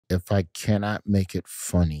If I cannot make it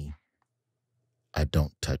funny, I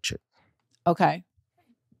don't touch it. Okay.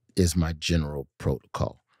 Is my general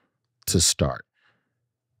protocol to start.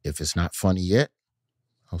 If it's not funny yet,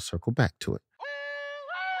 I'll circle back to it.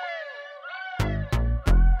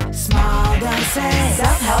 Small doses,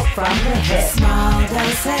 self-help from the hip. Small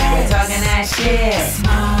doses, we're talking that shit.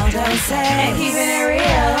 Small doses, and keeping it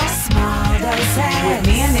real. Small doses, with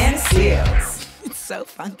me and them Seals. It's so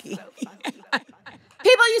funky.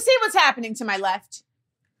 People, you see what's happening to my left.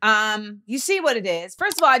 You see what it is.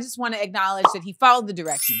 First of all, I just want to acknowledge that he followed the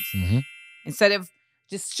directions. Mm-hmm. Instead of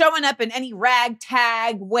just showing up in any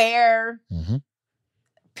ragtag wear,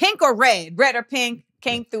 pink or red or pink,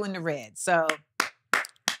 came through in the red. So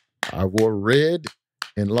I wore red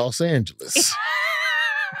in Los Angeles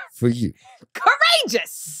for you.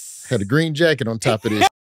 Courageous. Had a green jacket on top of this.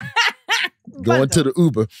 Going to the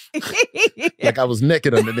Uber like I was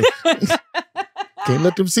naked underneath. Can't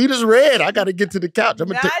let them see this red. I got to get to the couch.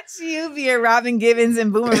 Not you being Robin Givens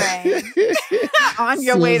and Boomerang on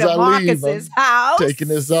your way to Marcus's house. Taking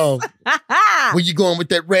this off. Where you going with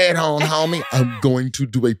that red on, homie? I'm going to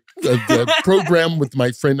do a program with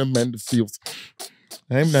my friend Amanda Fields.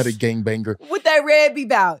 I'm not a gangbanger. What that red be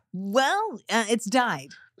about? Well, it's dyed.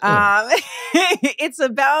 It's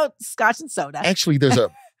about scotch and soda. Actually, there's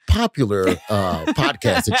a popular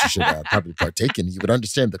podcast that you should probably partake in. You would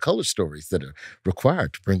understand the color stories that are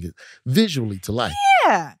required to bring it visually to life.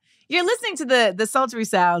 Yeah. You're listening to the sultry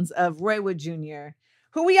sounds of Roy Wood Jr.,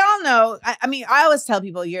 who we all know. I mean, I always tell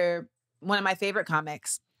people you're one of my favorite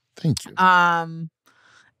comics. Thank you. And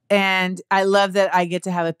I love that I get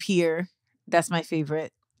to have a peer. That's my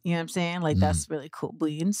favorite. You know what I'm saying? Like, that's really cool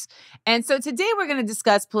beans. And so today we're going to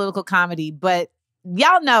discuss political comedy, but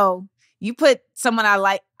y'all know you put someone I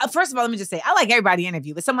like. First of all, let me just say, I like everybody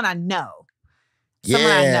interview, but someone I know.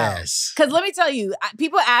 Someone I know. Because let me tell you,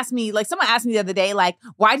 people ask me, like someone asked me the other day, like,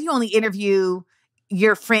 why do you only interview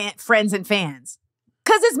your friends and fans?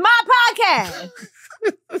 Because it's my podcast.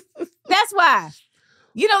 That's why.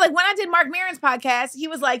 You know, like when I did Mark Maron's podcast, he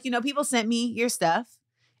was like, you know, people sent me your stuff.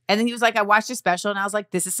 And then he was like, I watched your special. And I was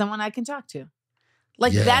like, this is someone I can talk to.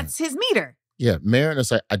 Like, that's his meter. Yeah, Maron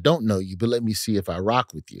is like, I don't know you, but let me see if I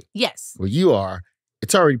rock with you. Yes. Where you are,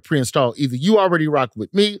 it's already pre-installed. Either you already rock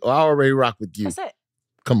with me or I already rock with you. That's it.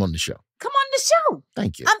 Come on the show. Come on the show.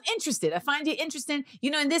 Thank you. I'm interested. I find it interesting.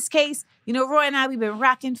 You know, in this case, you know, Roy and I, we've been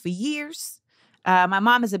rocking for years. My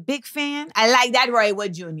mom is a big fan. I like that Roy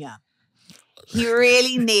Wood Jr. He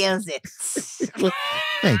really nails it.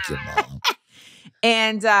 Thank you, Mom.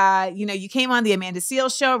 And, you know, you came on the Amanda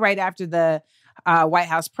Seales show right after the White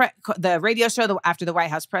House the radio show after the White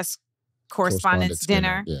House press correspondence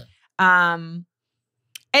dinner. Yeah.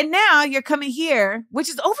 And now you're coming here, which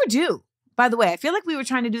is overdue. By the way, I feel like we were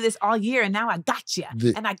trying to do this all year, and now I got you.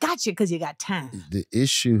 And I got you because you got time. The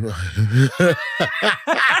issue.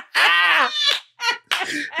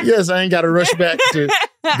 Yes, I ain't got to rush back to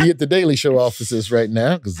be at the Daily Show offices right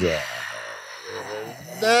now because that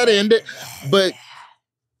ended. But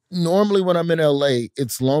normally when I'm in LA,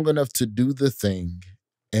 it's long enough to do the thing,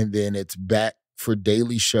 and then it's back for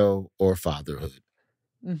Daily Show or fatherhood.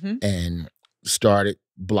 And started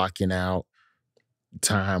blocking out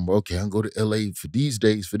time. Okay, I'm going to go to LA for these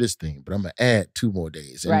days for this thing, but I'm going to add 2 more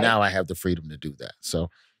days. And now I have the freedom to do that.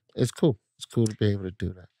 So it's cool. It's cool to be able to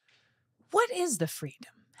do that. What is the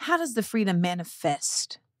freedom? How does the freedom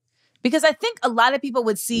manifest? Because I think a lot of people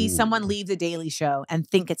would see someone leave the Daily Show and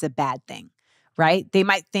think it's a bad thing, right? They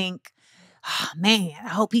might think, oh, man, I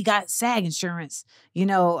hope he got SAG insurance, you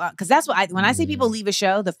know, because that's what when I see people leave a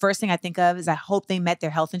show, the first thing I think of is I hope they met their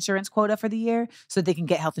health insurance quota for the year so they can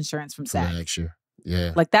get health insurance from SAG. Next year.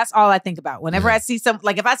 Yeah. Like, that's all I think about. Whenever I see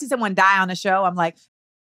if I see someone die on a show, I'm like,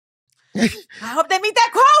 I hope they meet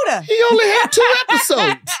that quota. He only had 2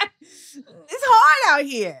 episodes. It's hard out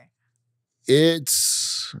here.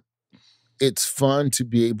 It's fun to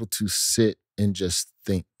be able to sit and just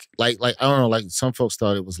think. Like I don't know, like some folks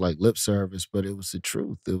thought it was like lip service, but it was the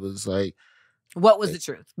truth. It was like... What was the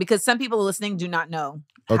truth? Because some people listening do not know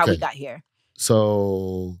how we got here.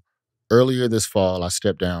 So earlier this fall, I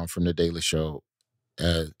stepped down from the Daily Show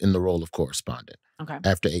in the role of correspondent. Okay.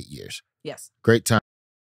 After 8 years. Yes. Great time.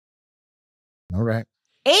 All right.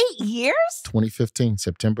 8 years? 2015,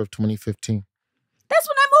 September of 2015. That's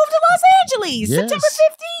when I moved to Los Angeles, September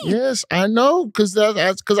 15th. Yes, I know, because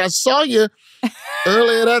I saw you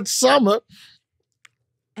earlier that summer.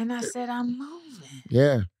 And I said, I'm moving.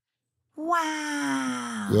 Yeah.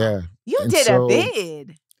 Wow. Yeah. You did a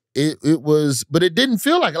bid. It was, but it didn't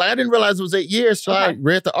feel like it. Like, I didn't realize it was 8 years, so I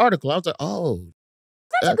read the article. I was like, oh.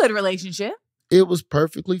 That's a good relationship. It was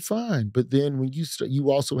perfectly fine. But then when you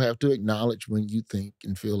also have to acknowledge when you think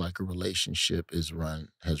and feel like a relationship has run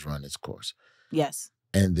its course. Yes.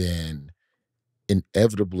 And then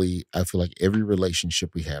inevitably, I feel like every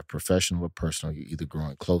relationship we have, professional or personal, you're either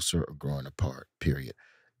growing closer or growing apart, period.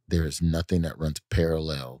 There is nothing that runs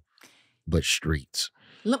parallel but streets.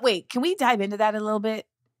 Look, wait, can we dive into that a little bit?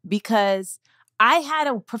 Because I had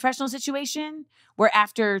a professional situation where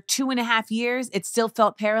after 2.5 years, it still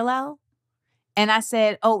felt parallel. And I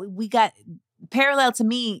said, oh, we got parallel to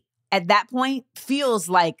me at that point feels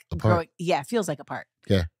like apart. Growing. Yeah, feels like apart.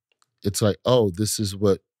 Yeah. It's like, oh, this is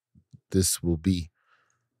what this will be.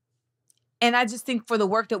 And I just think for the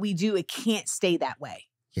work that we do, it can't stay that way.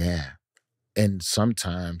 Yeah. And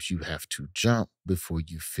sometimes you have to jump before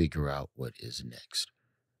you figure out what is next.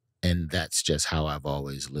 And that's just how I've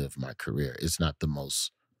always lived my career. It's not the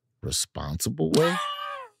most responsible way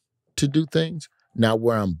to do things. Now,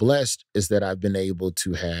 where I'm blessed is that I've been able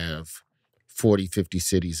to have 40, 50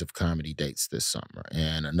 cities of comedy dates this summer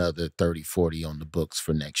and another 30, 40 on the books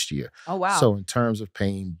for next year. Oh, wow. So in terms of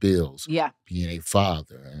paying bills, yeah, being a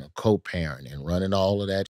father and a co-parent and running all of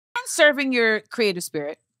that. And serving your creative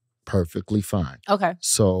spirit. Perfectly fine. Okay.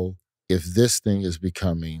 So if this thing is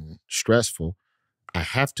becoming stressful, I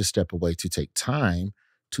have to step away to take time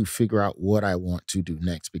to figure out what I want to do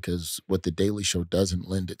next, because what The Daily Show doesn't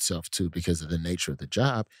lend itself to, because of the nature of the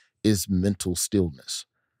job, is mental stillness.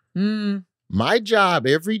 My job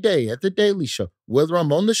every day at The Daily Show, whether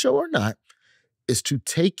I'm on the show or not, is to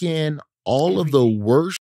take in all of the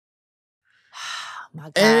worst. Oh my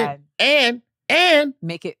God. And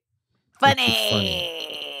make it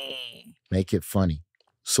funny. Make it funny.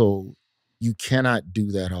 So you cannot do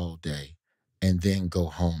that all day and then go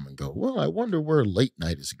home and go, well, I wonder where late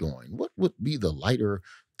night is going. What would be the lighter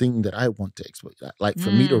thing that I want to exploit? Like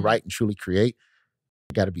for me to write and truly create,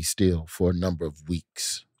 I got to be still for a number of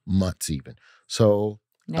weeks, months even. So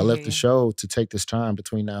I left the show to take this time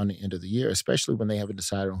between now and the end of the year, especially when they haven't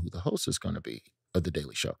decided on who the host is going to be of The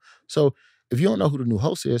Daily Show. So if you don't know who the new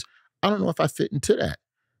host is, I don't know if I fit into that.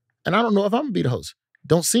 And I don't know if I'm going to be the host.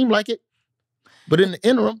 Don't seem like it. But in the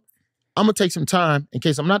interim, I'm going to take some time in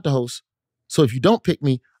case I'm not the host. So if you don't pick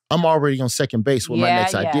me, I'm already on second base with my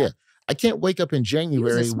next idea. I can't wake up in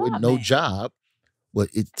January with no job. Well,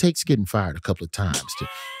 it takes getting fired a couple of times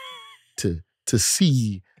to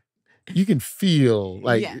see. You can feel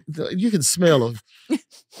like you can smell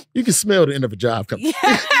the end of a job coming.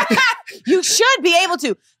 You should be able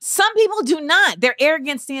to. Some people do not. Their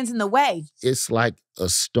arrogance stands in the way. It's like a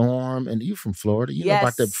storm, and you from Florida. You know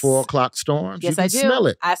about that 4 o'clock storms? Yes, you can I do. Smell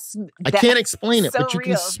it. I can't explain it, but you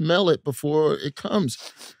can smell it before it comes.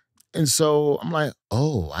 And so I'm like,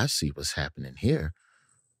 oh, I see what's happening here.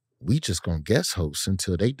 We just gonna guest host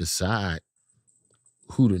until they decide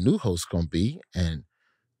who the new host's gonna be, and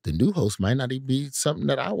the new host might not even be something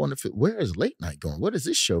that I want to fit. Where is late night going? What is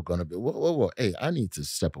this show going to be? Whoa. Hey, I need to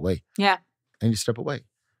step away. Yeah. I need to step away.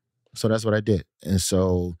 So that's what I did. And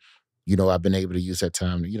so, I've been able to use that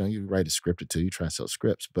time. You write a script or two, you try to sell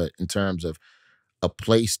scripts. But in terms of a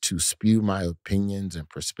place to spew my opinions and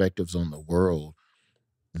perspectives on the world,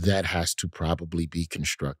 that has to probably be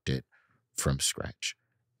constructed from scratch.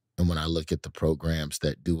 And when I look at the programs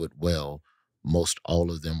that do it well, most all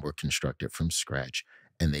of them were constructed from scratch.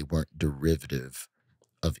 And they weren't derivative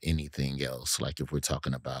of anything else. Like if we're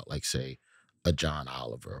talking about, like, say, a John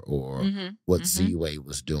Oliver or what Z-Way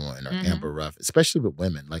was doing or Amber Ruff, especially with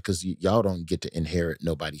women. Like, because y'all don't get to inherit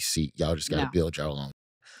nobody's seat. Y'all just got to build your own.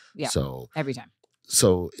 Yeah, so every time.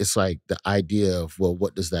 So it's like the idea of, well,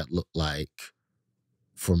 what does that look like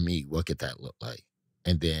for me? What could that look like?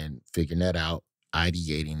 And then figuring that out,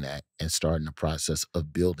 ideating that, and starting the process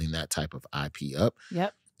of building that type of IP up.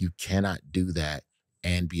 Yep. You cannot do that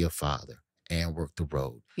and be a father and work the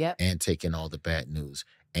road and take in all the bad news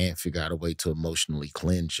and figure out a way to emotionally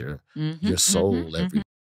cleanse your soul every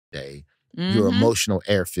day, your emotional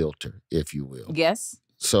air filter, if you will. Yes.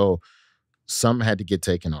 So some had to get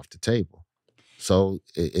taken off the table. So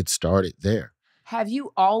it started there. Have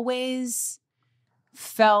you always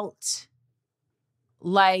felt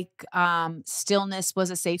like stillness was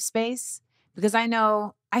a safe space? Because I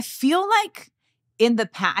feel like in the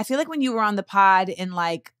past, I feel like when you were on the pod in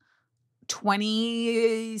like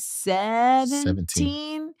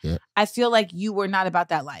 2017, I feel like you were not about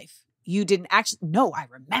that life. You didn't actually, no, I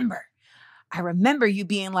remember you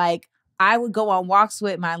being like, I would go on walks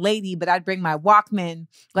with my lady, but I'd bring my Walkman.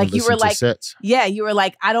 Like you were like, you were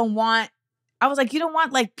like, I was like, you don't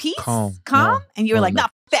want like peace, calm? No, and you were like, no,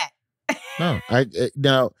 that.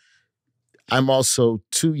 Now, I'm also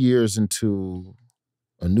 2 years into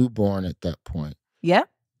a newborn at that point. Yeah.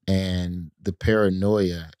 and the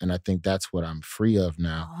paranoia, and I think that's what I'm free of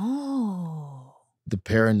now. Oh. The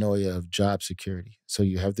paranoia of job security. So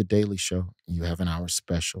you have the Daily Show, you have an hour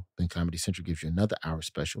special, then Comedy Central gives you another hour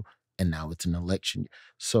special, and now it's an election.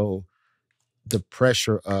 So the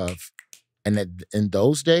pressure of, and in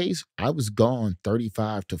those days, I was gone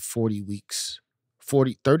 35 to 40 weeks,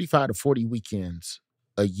 35 to 40 weekends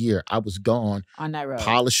a year. I was gone on that road,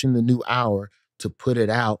 polishing the new hour to put it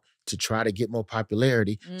out to try to get more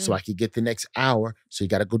popularity so I could get the next hour. So you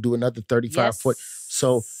got to go do another 35, 40.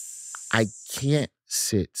 So I can't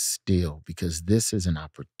sit still because this is an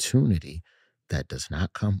opportunity that does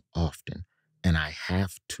not come often, and I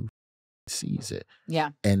have to seize it.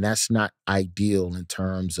 Yeah. And that's not ideal in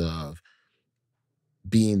terms of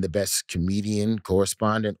being the best comedian,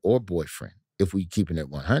 correspondent, or boyfriend, if we keeping it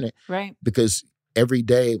 100. Right. Because every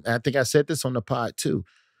day, I think I said this on the pod too,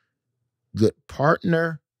 good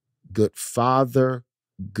partner, good father,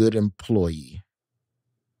 good employee.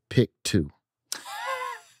 Pick two.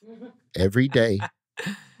 Every day,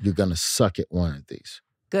 you're going to suck at one of these.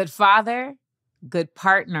 Good father, good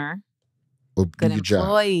partner, or good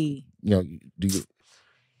employee. Job. You know, do your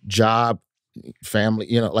job,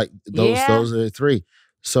 family, you know, like those are the three.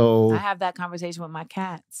 So I have that conversation with my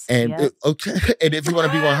cats. And okay. And if you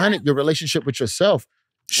want to be 100, your relationship with yourself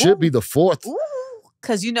should be the fourth.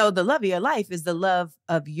 Because you know the love of your life is the love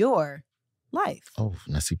of your life. Oh,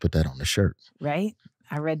 let's see, put that on the shirt. Right?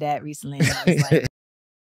 I read that recently and I was like,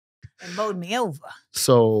 it mowed me over.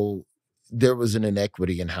 So there was an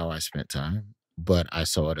inequity in how I spent time, but I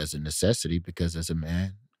saw it as a necessity because as a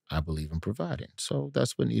man, I believe in providing. So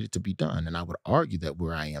that's what needed to be done. And I would argue that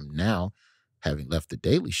where I am now, having left the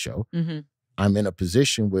Daily Show, I'm in a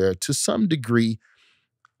position where to some degree,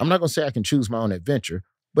 I'm not going to say I can choose my own adventure,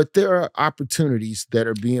 but there are opportunities that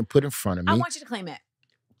are being put in front of me. I want you to claim it.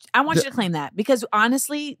 I want you to claim that because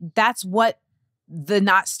honestly, that's what the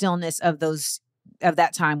not stillness of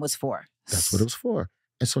that time was for. That's what it was for.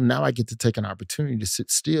 And so now I get to take an opportunity to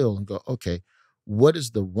sit still and go, okay, what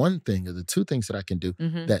is the one thing or the two things that I can do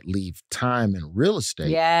that leave time and real estate?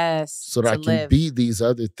 Yes. So that I can be these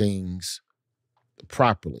other things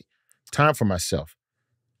properly. Time for myself.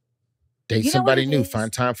 Date somebody new.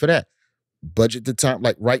 Find time for that. Budget the time.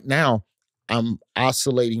 Like right now, I'm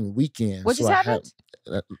oscillating weekends. What just happened?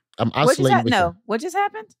 I'm oscillating weekends. No. What just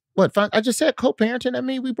happened? What? I just said co-parenting. That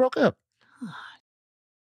means we broke up.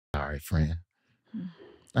 Sorry, friend.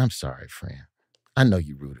 I'm sorry, friend. I know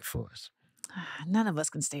you rooted for us. None of us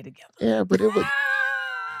can stay together. Yeah, but it was,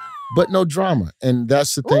 but no drama. And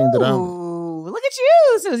that's the thing that I'm. Look at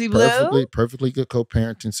you, Susie Blue. Perfectly good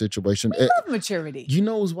co-parenting situation. We love maturity. You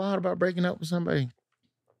know what's wild about breaking up with somebody?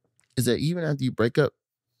 Is that even after you break up,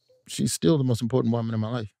 she's still the most important woman in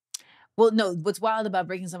my life. Well, no, what's wild about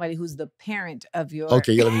breaking somebody who's the parent of your...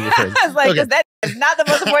 Okay, let me rephrase. I was like, because that is not the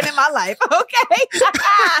most important in my life. Okay.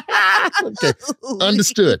 Okay,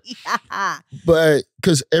 understood. But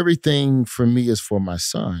because everything for me is for my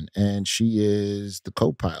son, and she is the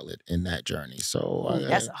co-pilot in that journey. So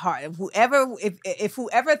that's hard. If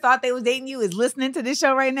whoever thought they was dating you is listening to this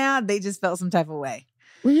show right now, they just felt some type of way.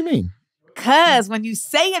 What do you mean? Because when you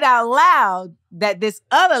say it out loud that this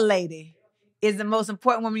other lady is the most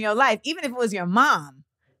important woman in your life, even if it was your mom,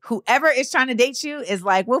 whoever is trying to date you is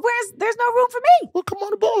like, well, there's no room for me. Well, come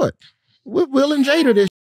on aboard. We're Will and Jada this.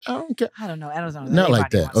 I don't care. I don't know. Not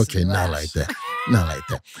like that. Okay, not like that. Not like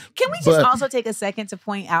that. Can we just also take a second to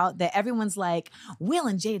point out that everyone's like, Will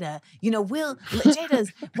and Jada,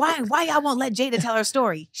 Jada's, why y'all won't let Jada tell her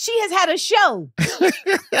story? She has had a show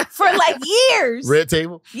for like years. Red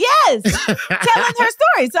Table? Yes. Telling her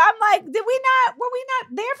story. So I'm like, were we not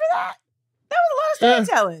there for that? That was a lot of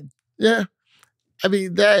storytelling. Yeah. I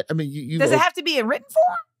mean, you does it have to be in written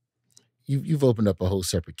form? You've opened up a whole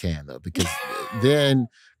separate can though, because then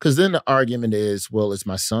the argument is, well, is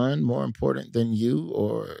my son more important than you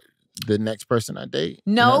or the next person I date?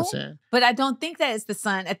 No, you know what I'm saying? But I don't think that it's the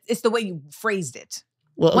son. It's the way you phrased it.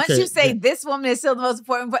 Well, once you say this woman is still the most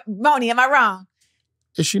important, Moni, am I wrong?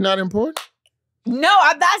 Is she not important? No,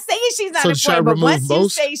 I'm not saying she's not important. But once you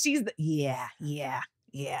say she's, yeah.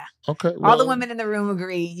 Okay. All the women in the room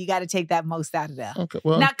agree. You got to take that most out of them. Okay.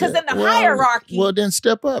 Well, now, because in the hierarchy. Well, then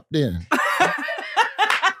step up then.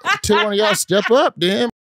 Tell one of y'all step up then.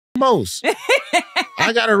 Most.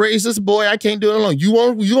 I got to raise this boy. I can't do it alone. You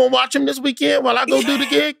gonna watch him this weekend while I go do the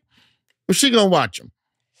gig? Or she gonna watch him?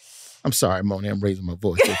 I'm sorry, Moni. I'm raising my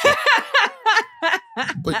voice.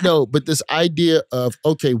 But this idea of,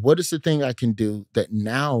 okay, what is the thing I can do that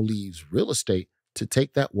now leaves real estate to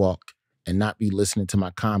take that walk and not be listening to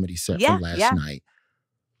my comedy set from last night.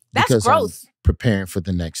 That's growth. I'm preparing for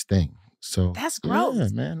the next thing. So that's growth. Yeah,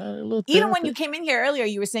 man. A little Even when you came in here earlier,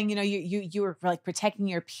 you were saying, you were like protecting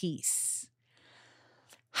your peace.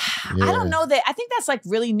 Yeah. I don't know that. I think that's like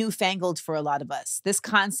really newfangled for a lot of us. This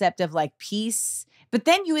concept of like peace. But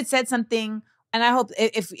then you had said something, and I hope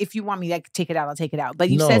if you want me to take it out, I'll take it out. But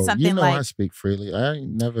you said something like, I speak freely. I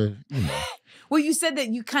never, Well, you said that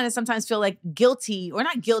you kind of sometimes feel like guilty, or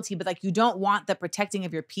not guilty, but like you don't want the protecting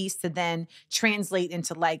of your peace to then translate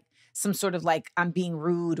into like some sort of like I'm being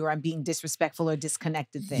rude or I'm being disrespectful or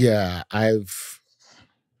disconnected thing. Yeah,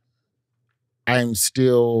 I'm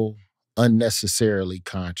still unnecessarily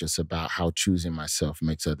conscious about how choosing myself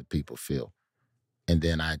makes other people feel. And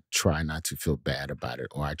then I try not to feel bad about it,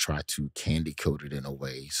 or I try to candy coat it in a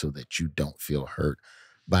way so that you don't feel hurt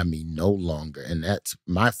by me no longer. And that's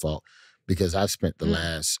my fault, because I've spent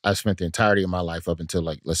the entirety of my life up until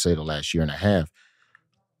like, let's say the last year and a half,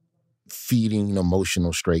 feeding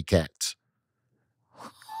emotional stray cats.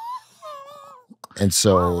 And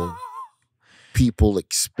so people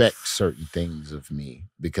expect certain things of me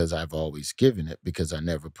because I've always given it, because I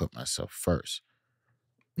never put myself first.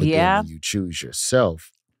 But then when you choose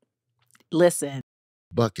yourself, listen,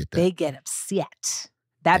 bucket that. They get upset.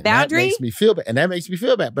 That boundary? That makes me feel bad. And that makes me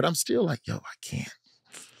feel bad. But I'm still like, yo, I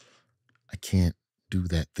can't do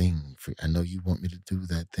that thing. I know you want me to do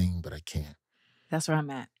that thing, but I can't. That's where I'm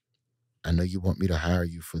at. I know you want me to hire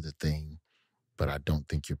you for the thing, but I don't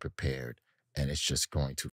think you're prepared. And it's just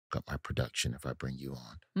going to fuck up my production if I bring you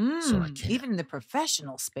on. So I can't. Even in the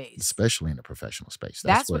professional space. Especially in the professional space.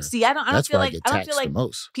 That's what, see, I don't feel like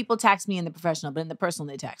people tax me in the professional, but in the personal,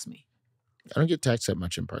 they tax me. I don't get taxed that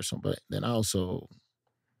much in personal, but then I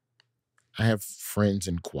have friends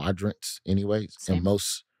in quadrants anyways. Same. And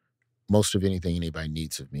most of anything anybody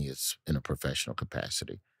needs of me is in a professional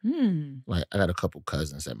capacity. Like I got a couple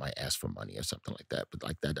cousins that might ask for money or something like that, but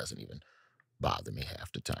like that doesn't even bother me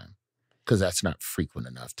half the time, because that's not frequent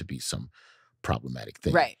enough to be some problematic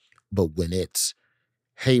thing. Right. But when it's,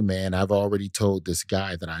 hey man, I've already told this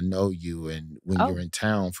guy that I know you, and when you're in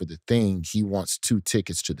town for the thing, he wants 2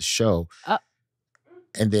 tickets to the show.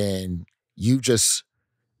 And then you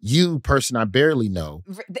person I barely know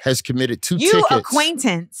has committed 2 tickets. You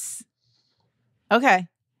acquaintance. Okay.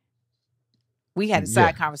 We had a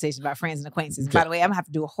side conversation about friends and acquaintances. By the way, I'm going to have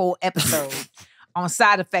to do a whole episode on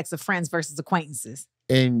side effects of friends versus acquaintances.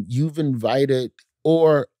 And you've invited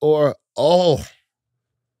I'll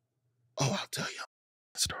tell you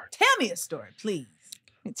a story. Tell me a story, please.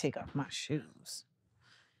 Let me take off my shoes.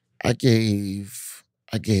 I gave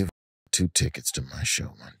 2 tickets to my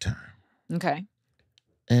show one time. Okay.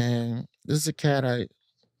 And this is a cat I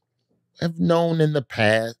have known in the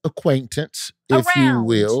past, acquaintance, if you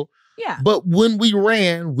will. Yeah. But when we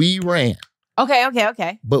ran.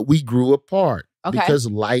 Okay. But we grew apart because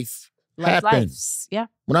life happened. Yeah.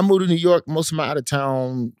 When I moved to New York, most of my out of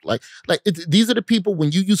town, these are the people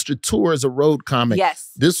when you used to tour as a road comic.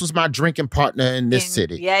 Yes. This was my drinking partner in this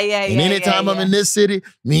city. Yeah. And anytime I'm in this city,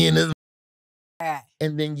 me and this.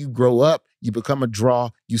 And then you grow up, you become a draw,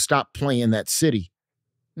 you stop playing that city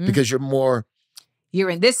because you're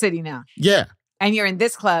in this city now. Yeah. And you're in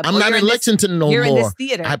this club. I'm not in Lexington no more. You're in this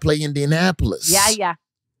theater. I play Indianapolis. Yeah.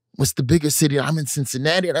 What's the biggest city? I'm in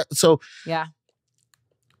Cincinnati. So yeah.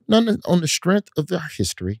 On the strength of our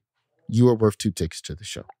history, you are worth 2 tickets to the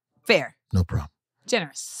show. Fair. No problem.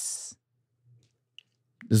 Generous.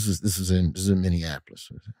 This is in Minneapolis.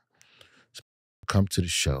 Come to the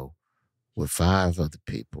show with 5 other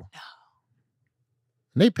people.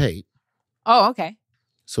 And they paid. Oh, okay.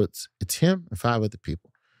 So it's him and 5 other people.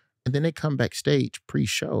 And then they come backstage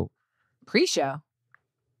pre-show. Pre-show?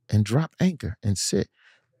 And drop anchor and sit.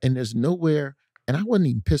 And there's nowhere, and I wasn't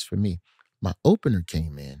even pissed for me. My opener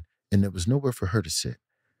came in and there was nowhere for her to sit.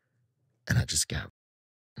 And I just got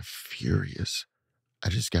furious.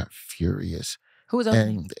 Who was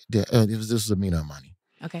opening? And this was Amina Amani.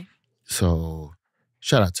 Okay. So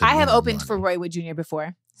shout out to I have opened for Roy Wood Jr.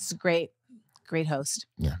 before. It's a great host.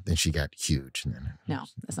 Yeah. Then she got huge. And then no,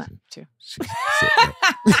 that's not true.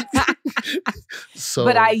 So,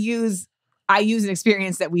 but I use an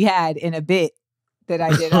experience that we had in a bit that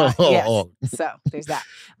I did. Yes. So there's that.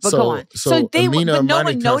 But go on. So but no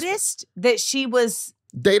one noticed that she was.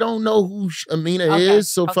 They don't know who Amina is.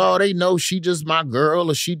 So far all they know, she just my girl,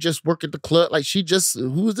 or she just work at the club. Like she just,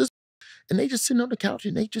 who is this? And they just sitting on the couch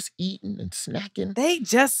and they just eating and snacking. They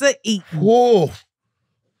just eating. Whoa.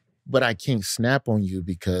 But I can't snap on you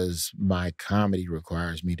because my comedy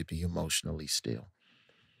requires me to be emotionally still.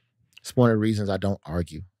 It's one of the reasons I don't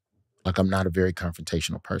argue. Like I'm not a very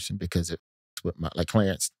confrontational person because it's with like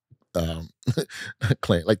Clarence,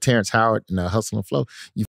 like Terrence Howard in Hustle and Flow,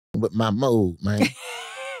 you with my mode, man.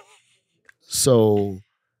 So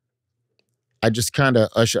I just kind of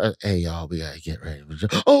usher, hey, y'all, we got to get ready.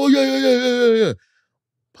 Oh, yeah.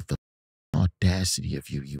 But the audacity of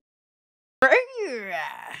you.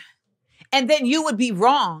 And then you would be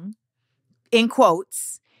wrong, in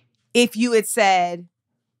quotes, if you had said,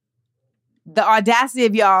 the audacity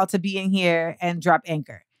of y'all to be in here and drop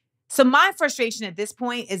anchor. So my frustration at this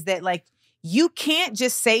point is that, like, you can't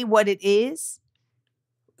just say what it is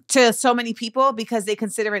to so many people because they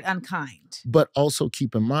consider it unkind. But also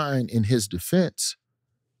keep in mind, in his defense,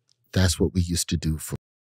 that's what we used to do for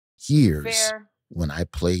years. Fair. When I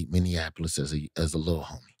played Minneapolis as a little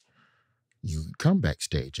homie. You come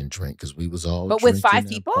backstage and drink because we was all But with 5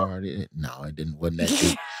 people? Party. No, it wasn't that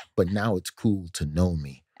deep. But now it's cool to know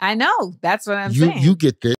me. I know. That's what I'm saying. You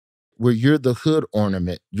get this, where you're the hood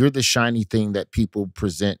ornament. You're the shiny thing that people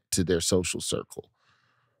present to their social circle.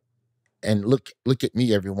 And look at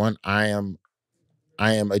me, everyone. I am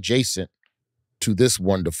adjacent to this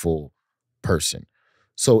wonderful person.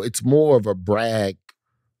 So it's more of a brag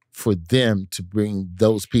for them to bring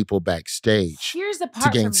those people backstage. Here's the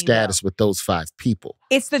part to gain for me, status though. with those 5 people.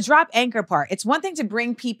 It's the drop anchor part. It's one thing to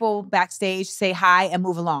bring people backstage, say hi, and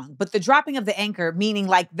move along. But the dropping of the anchor, meaning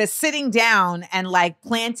like the sitting down and like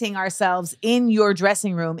planting ourselves in your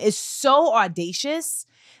dressing room, is so audacious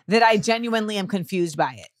that I genuinely am confused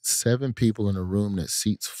by it. 7 people in a room that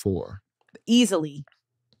seats 4. Easily.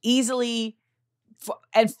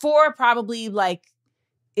 And 4 probably like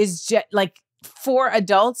is just like 4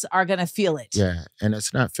 adults are going to feel it. Yeah. And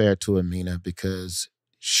it's not fair to Amina because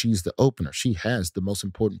she's the opener. She has the most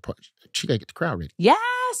important part. She got to get the crowd ready.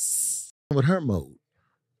 Yes. With her mode.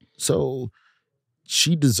 So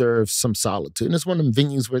she deserves some solitude. And it's one of them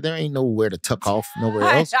venues where there ain't nowhere to tuck off, nowhere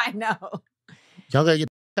else. I know. Y'all got to get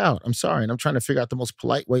out. I'm sorry. And I'm trying to figure out the most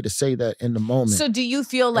polite way to say that in the moment. So do you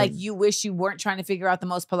feel like you wish you weren't trying to figure out the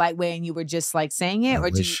most polite way and you were just like saying it?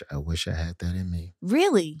 I wish I had that in me.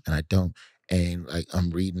 Really? And I don't. And like I'm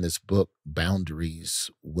reading this book, Boundaries,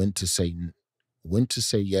 when to say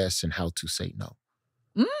yes and how to say no.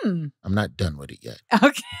 I'm not done with it yet.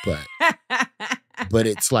 Okay. But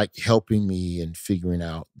it's like helping me in figuring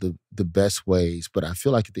out the best ways. But I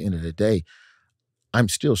feel like at the end of the day, I'm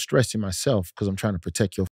still stressing myself because I'm trying to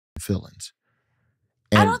protect your feelings.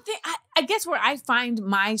 And I guess where I find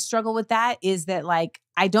my struggle with that is that, like,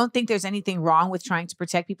 I don't think there's anything wrong with trying to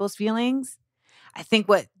protect people's feelings. I think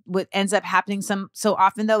what ends up happening so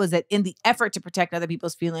often, though, is that in the effort to protect other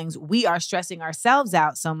people's feelings, we are stressing ourselves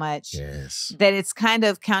out so much that it's kind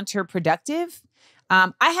of counterproductive.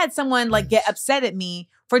 I had someone like get upset at me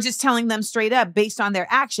for just telling them straight up based on their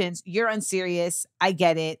actions, you're unserious. I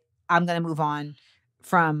get it. I'm going to move on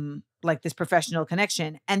from like this professional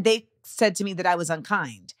connection. And they said to me that I was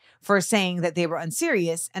unkind for saying that they were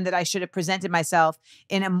unserious and that I should have presented myself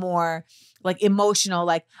in a more like emotional,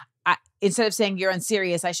 like, instead of saying you're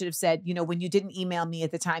unserious, I should have said, you know, when you didn't email me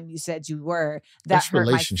at the time you said you were, that hurt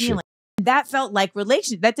my feelings. That felt like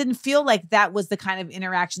relationship. That didn't feel like that was the kind of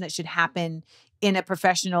interaction that should happen in a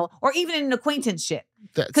professional or even in an acquaintanceship.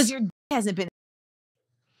 Because your hasn't been.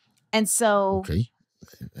 And so. Okay.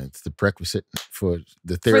 That's the prerequisite for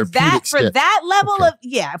the therapeutic for that level of,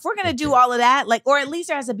 if we're going to do all of that, like, or at least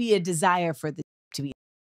there has to be a desire for the to be.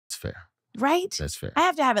 That's fair. Right? That's fair. I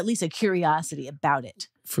have to have at least a curiosity about it.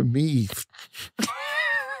 For me,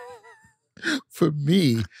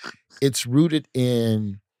 it's rooted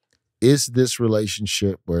in, is this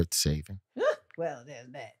relationship worth saving? Well, there's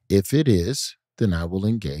that. If it is, then I will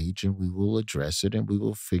engage and we will address it and we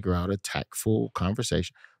will figure out a tactful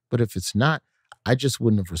conversation. But if it's not, I just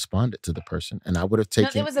wouldn't have responded to the person and I would have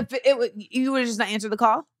taken. You would have just not answered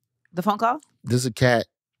the phone call? There's a cat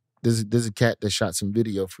that shot some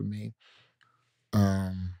video for me.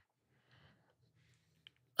 I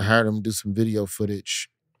hired him to do some video footage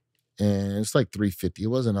and it's like $350. It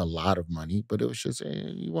wasn't a lot of money, but it was just,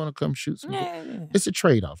 hey, you want to come shoot some? Yeah. It's a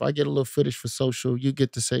trade-off. I get a little footage for social. You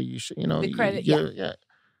get to say you should, you know, the credit. Yeah.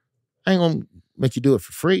 I ain't gonna make you do it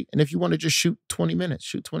for free. And if you want to just shoot 20 minutes,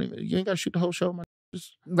 shoot 20 minutes. You ain't got to shoot the whole show.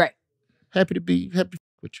 Just right. Happy with you.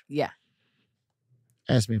 Yeah.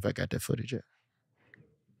 Ask me if I got that footage yet.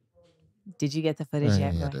 Did you get the footage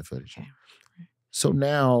yet? I got that footage yet. So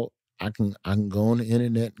now I can go on the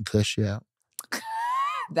internet and cuss you out.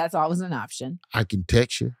 That's always an option. I can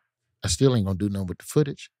text you. I still ain't gonna do nothing with the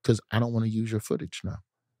footage because I don't want to use your footage now.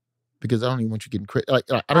 Because I don't even want you getting credit. Like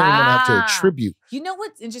I don't even want to have to attribute. You know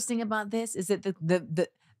what's interesting about this is that the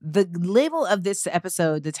label of this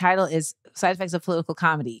episode, the title is Side Effects of Political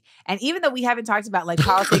Comedy. And even though we haven't talked about like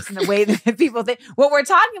politics in the way that people think, what we're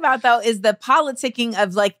talking about though is the politicking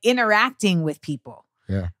of like interacting with people.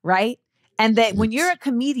 Yeah. Right? And that when you're a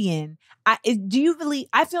comedian, I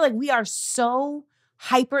feel like we are so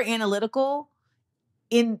hyper analytical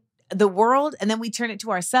in the world, and then we turn it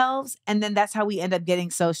to ourselves, and then that's how we end up getting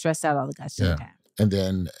so stressed out all the goddamn time. And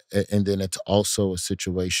then it's also a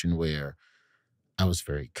situation where I was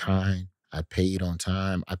very kind. I paid on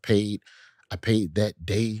time. I paid that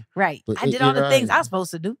day. Right. But I did all the things I was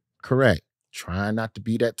supposed to do. Correct. Trying not to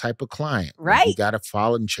be that type of client. Right. You got to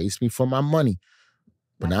follow and chase me for my money.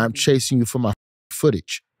 But now I'm chasing you for my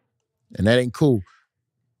footage. And that ain't cool.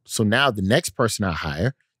 So now the next person I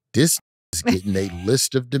hire, this is getting a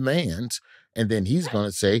list of demands. And then he's going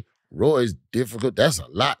to say, Roy's difficult. That's a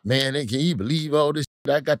lot, man. Can you believe all this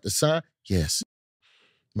shit I got to sign? Yes.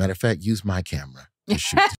 Matter of fact, use my camera to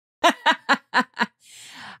shoot.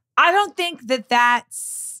 I don't think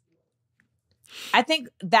I think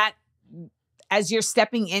that as you're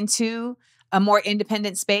stepping into a more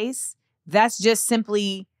independent space, that's just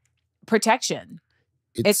simply protection.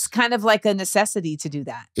 It's kind of like a necessity to do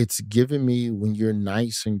that. It's given me, when you're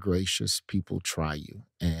nice and gracious, people try you.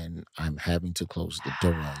 And I'm having to close the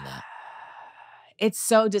door on that. It's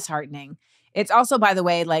so disheartening. It's also, by the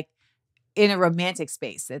way, like in a romantic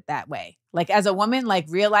space that way. Like as a woman, like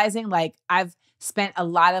realizing like I've spent a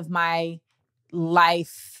lot of my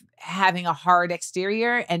life having a hard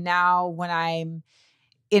exterior. And now when I'm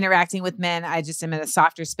interacting with men, I just am in a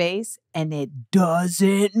softer space, and it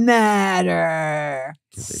doesn't matter.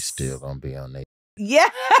 They still gonna be on there.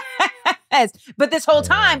 Yes. But this whole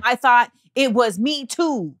time I thought it was me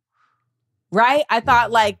too. Right? I thought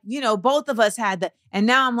like, both of us had the, and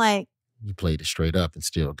now I'm like, you played it straight up and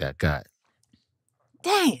still got.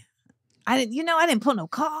 Damn. I didn't pull no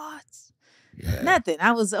cards. Yeah. Nothing.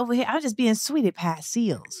 I was over here. I was just being Sweetie Pie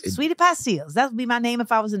Seals. Sweetie Pie Seals. That would be my name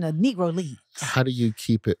if I was in a Negro League. How do you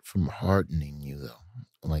keep it from hardening you, though?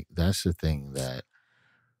 Like, that's the thing that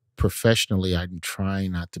professionally I'm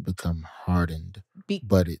trying not to become hardened.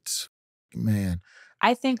 But it's, man.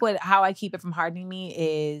 I think how I keep it from hardening me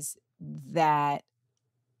is that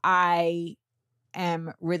I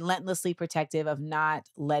am relentlessly protective of not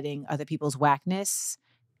letting other people's whackness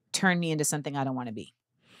turn me into something I don't want to be.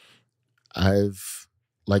 I've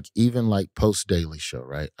even post Daily Show,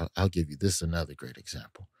 right? I'll give you this, another great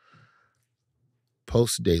example.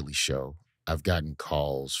 Post Daily Show, I've gotten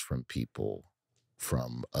calls from people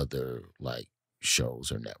from other shows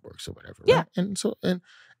or networks or whatever. Yeah. Right? And so and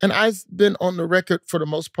I've been on the record for the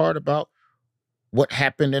most part about what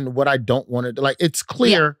happened and what I don't want to do. Like, it's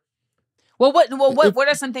clear. Yeah. What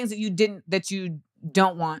are some things that you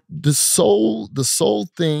don't want? The soul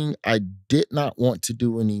thing I did not want to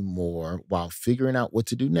do anymore while figuring out what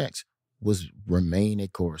to do next was remain a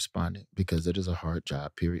correspondent, because it is a hard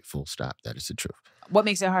job, period, full stop. That is the truth. What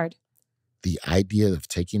makes it hard? The idea of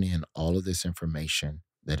taking in all of this information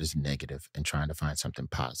that is negative and trying to find something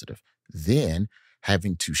positive, then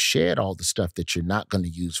having to shed all the stuff that you're not going to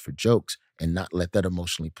use for jokes and not let that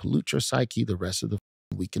emotionally pollute your psyche the rest of the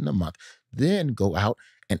week and the month, then go out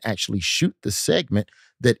and actually shoot the segment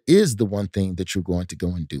that is the one thing that you're going to go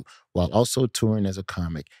and do, while also touring as a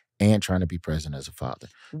comic and trying to be present as a father.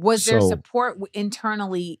 Was there support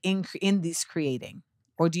internally in this creating?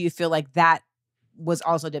 Or do you feel like that was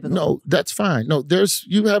also difficult? No, that's fine. No,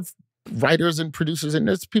 you have writers and producers, and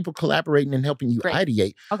there's people collaborating and helping you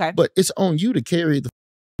ideate. Okay. But it's on you to carry the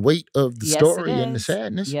weight of the story and the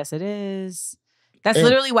sadness. Yes, it is. That's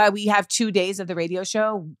literally why we have 2 days of the radio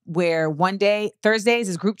show, where one day, Thursdays,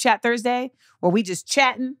 is Group Chat Thursday, where we just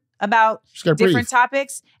chatting about different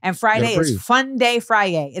topics. And Friday is Fun Day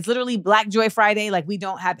Friday. It's literally Black Joy Friday. Like, we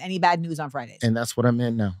don't have any bad news on Fridays. And that's what I'm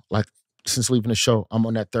in now. Like, since leaving the show, I'm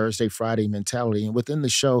on that Thursday, Friday mentality. And within the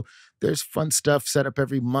show, there's fun stuff set up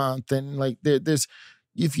every month. And there's,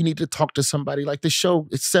 if you need to talk to somebody, like the show,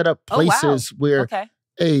 it's set up places where,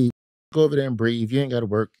 hey, go over there and breathe. You ain't got to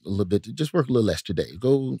work a little bit. Just work a little less today.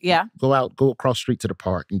 Go out, go across the street to the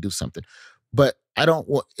park and do something. But I don't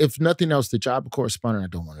want, if nothing else, the job of correspondent I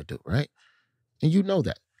don't want to do, right? And you know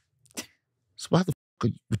that. So why the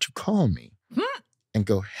fuck would you call me and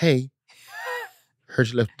go, hey, heard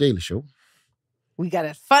you left the Daily Show. We got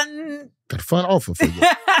a fun offer for you.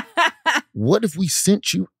 What if we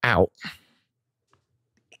sent you out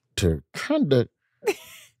to kind of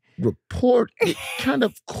report, kind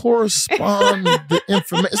of correspond the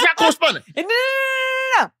information? It's not corresponding.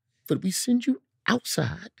 No. But we send you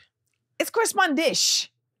outside. It's correspondish.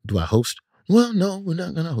 Do I host? Well, no, we're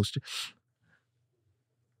not going to host it.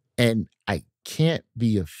 And I can't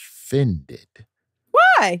be offended.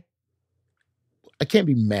 Why? I can't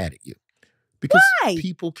be mad at you. Because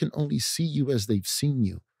people can only see you as they've seen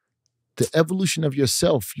you. The evolution of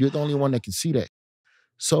yourself, you're the only one that can see that.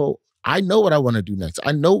 So I know what I want to do next.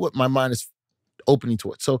 I know what my mind is opening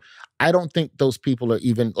towards. So I don't think those people are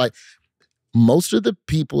even like, most of the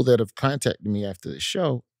people that have contacted me after the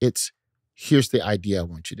show, it's, here's the idea I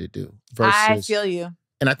want you to do. Versus, I feel you.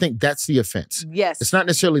 And I think that's the offense. Yes. It's not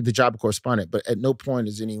necessarily the job correspondent, but at no point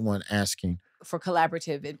is anyone asking for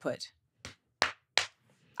collaborative input.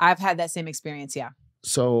 I've had that same experience, yeah.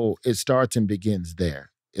 So it starts and begins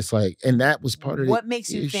there. It's like, and that was part of what makes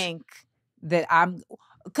you think that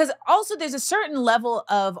because also there's a certain level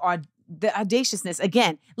of the audaciousness.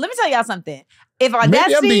 Again, let me tell y'all something. If Audacity,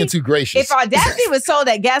 maybe I'm being too gracious. If Audacity was sold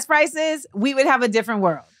at gas prices, we would have a different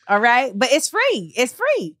world. All right. But it's free. It's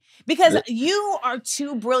free because you are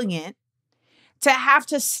too brilliant to have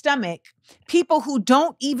to stomach people who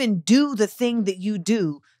don't even do the thing that you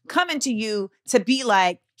do coming to you to be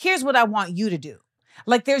like, here's what I want you to do.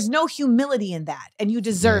 Like, there's no humility in that, and you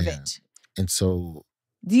deserve it. And so,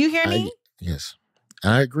 do you hear me? Yes,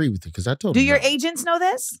 I agree with you because I told. Do your agents know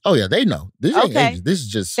this? Oh yeah, they know. This ain't agents. This is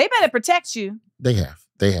just. They better protect you. They have.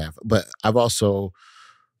 But I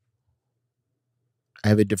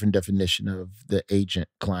have a different definition of the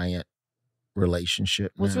agent-client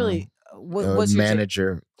relationship. What's really what's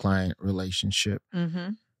manager-client relationship? Mm-hmm.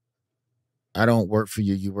 I don't work for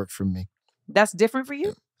you. You work for me. That's different for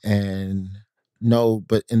you? And no,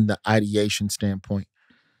 but in the ideation standpoint,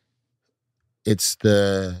 it's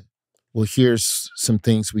here's some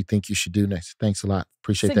things we think you should do next. Thanks a lot.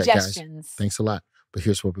 Appreciate that, guys. Thanks a lot. But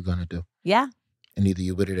here's what we're going to do. Yeah. And either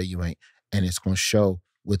you with it or you ain't. And it's going to show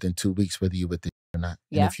within 2 weeks whether you with it or not.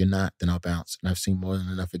 Yeah. And if you're not, then I'll bounce. And I've seen more than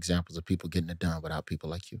enough examples of people getting it done without people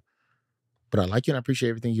like you. But I like you and I appreciate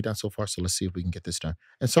everything you've done so far. So let's see if we can get this done.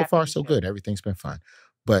 And so far, so good. Everything's been fine.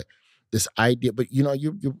 But this idea, but you know,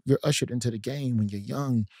 you're ushered into the game when you're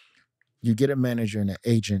young. You get a manager and an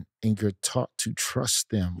agent and you're taught to trust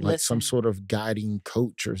them like some sort of guiding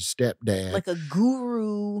coach or stepdad. Like a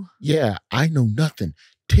guru. Yeah, I know nothing.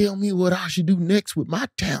 Tell me what I should do next with my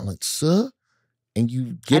talents, sir. And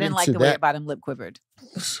you get into that. I didn't like the way your bottom lip quivered.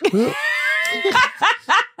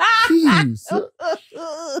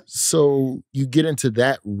 So you get into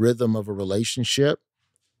that rhythm of a relationship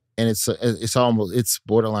and it's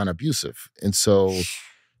borderline abusive. And so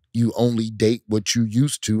you only date what you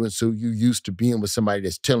used to. And so you used to being with somebody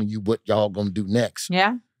that's telling you what y'all gonna do next.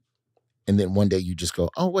 Yeah. And then one day you just go,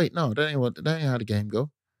 oh, wait, no, that ain't how the game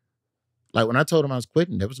go. Like when I told him I was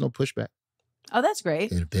quitting, there was no pushback. Oh, that's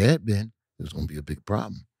great. And if there had been, it was going to be a big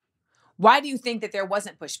problem. Why do you think that there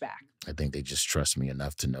wasn't pushback? I think they just trust me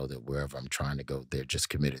enough to know that wherever I'm trying to go, they're just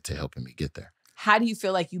committed to helping me get there. How do you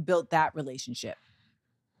feel like you built that relationship?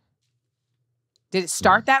 Did it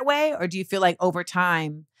start that way? Or do you feel like over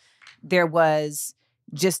time there was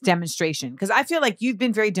just demonstration? Because I feel like you've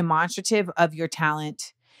been very demonstrative of your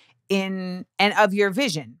talent and of your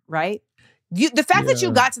vision, right? The fact that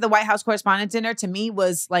you got to the White House Correspondents' Dinner to me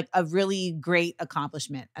was like a really great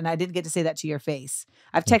accomplishment. And I didn't get to say that to your face.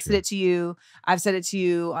 I've texted it to you. I've said it to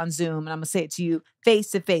you on Zoom. And I'm going to say it to you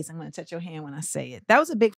face to face. I'm going to touch your hand when I say it. That was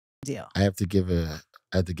a big deal. I have to give a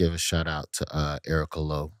shout out to Erica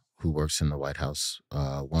Lowe, who works in the White House.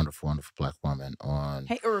 Wonderful, wonderful Black woman on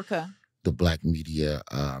Hey, Erica. The Black media.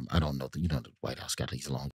 I don't know. The White House got these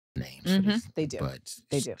long names. Mm-hmm. They do. But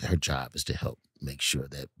they do. Her job is to help make sure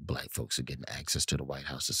that Black folks are getting access to the White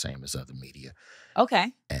House the same as other media.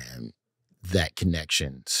 Okay. And that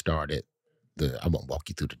connection started I won't walk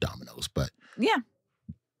you through the dominoes, but yeah,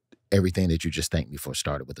 everything that you just thanked me for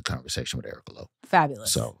started with a conversation with Erica Lowe.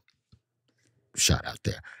 Fabulous. So shout out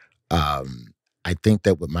there. I think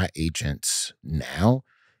that with my agents now,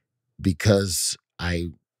 because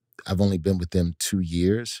I've only been with them 2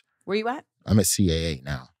 years. Where you at? I'm at CAA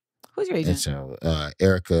now. Who's your agent? And so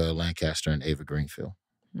Erica Lancaster and Ava Greenfield.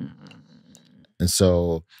 Mm-hmm. And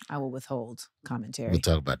so I will withhold commentary. We'll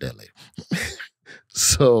talk about that later.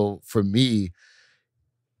 So for me,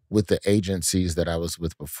 with the agencies that I was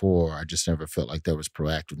with before, I just never felt like there was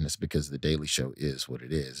proactiveness because The Daily Show is what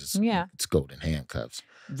it is. It's golden handcuffs.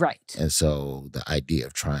 Right. And so the idea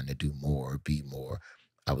of trying to do more, be more,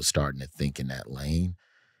 I was starting to think in that lane.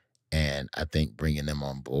 And I think bringing them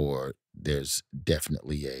on board, there's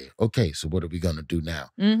definitely okay, so what are we going to do now?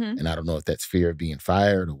 Mm-hmm. And I don't know if that's fear of being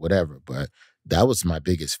fired or whatever, but that was my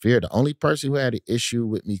biggest fear. The only person who had an issue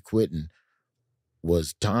with me quitting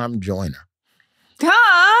was Tom Joyner.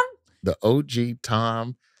 Tom? The OG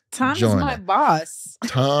Tom Tom Joyner. is my boss.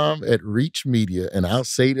 Tom at Reach Media, and I'll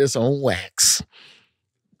say this on wax.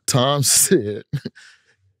 Tom said,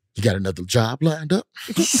 You got another job lined up?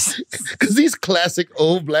 Because these classic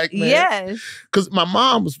old black men. Yes. Because my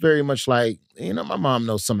mom was very much like, my mom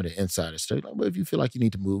knows some of the insider stuff. Like, well, if you feel like you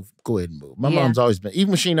need to move, go ahead and move. My mom's always been, even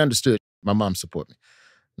when she ain't understood, my mom support me.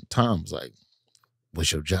 And Tom was like,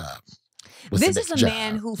 what's your job? This is a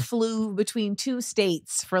man who flew between 2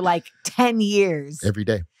 states for like 10 years. Every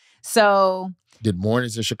day. So... Did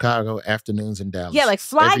mornings in Chicago, afternoons in Dallas. Yeah, like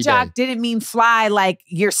fly jock didn't mean fly like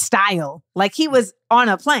your style. Like he was on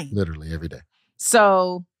a plane. Literally every day.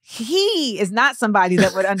 So he is not somebody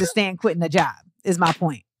that would understand quitting a job, is my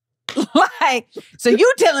point. Like, so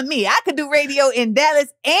you telling me I could do radio in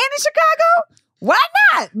Dallas and in Chicago? Why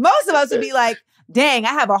not? Most of us would be like, dang,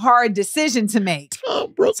 I have a hard decision to make.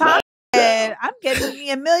 Tom said, I'm getting me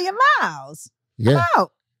 1,000,000 miles. Yeah. I'm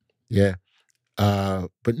out. Yeah.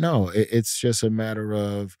 But no, it's just a matter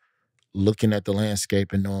of looking at the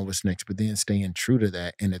landscape and knowing what's next, but then staying true to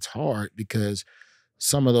that. And it's hard because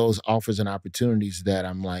some of those offers and opportunities that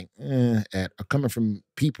I'm like, at are coming from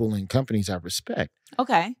people and companies I respect.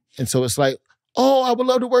 Okay. And so it's like, oh, I would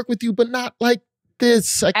love to work with you, but not like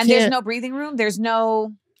this. I can't. There's no breathing room? There's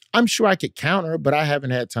no... I'm sure I could counter, but I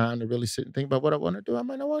haven't had time to really sit and think about what I want to do. I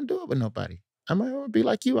might not want to do it with nobody. I might want to be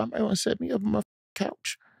like you. I might want to set me up on my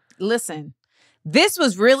couch. Listen. This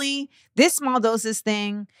small doses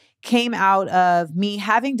thing came out of me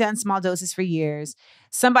having done small doses for years.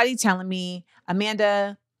 Somebody telling me,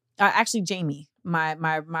 Amanda, actually Jamie,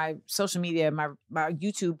 my social media, my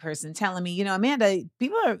YouTube person telling me, Amanda,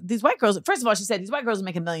 these white girls, first of all, she said, these white girls are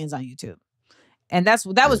making millions on YouTube. And that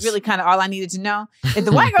was really kind of all I needed to know. If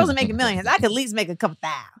the white girls are making millions, I could at least make a couple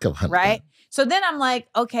thousand, right? So then I'm like,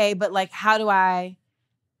 okay, but like, how do I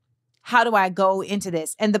go into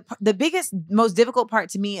this? And the biggest, most difficult part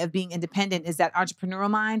to me of being independent is that entrepreneurial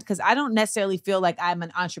mind, because I don't necessarily feel like I'm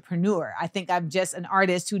an entrepreneur. I think I'm just an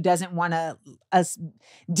artist who doesn't want to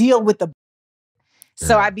deal with the.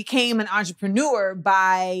 So I became an entrepreneur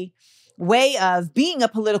by way of being a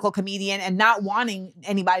political comedian and not wanting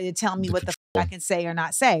anybody to tell me what the I can say or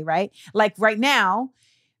not say, right? Like right now,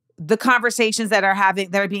 the conversations that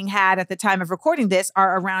are being had at the time of recording this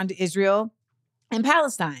are around Israel and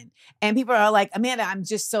Palestine. And people are like, Amanda, I'm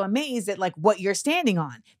just so amazed at like what you're standing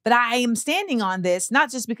on. But I am standing on this,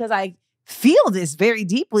 not just because I feel this very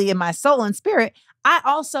deeply in my soul and spirit. I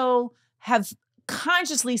also have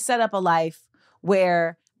consciously set up a life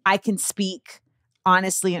where I can speak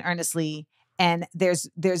honestly and earnestly. And there's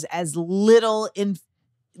as little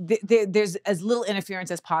there's as little interference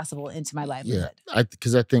as possible into my livelihood. Yeah,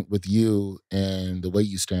 because I think with you and the way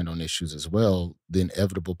you stand on issues as well, the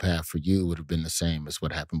inevitable path for you would have been the same as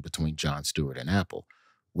what happened between Jon Stewart and Apple,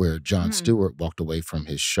 where Jon Stewart walked away from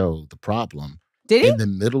his show, The Problem, in the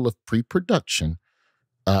middle of pre-production.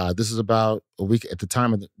 This is about a week at the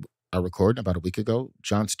time of our recording, about a week ago.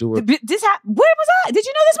 Jon Stewart. Where was I? Did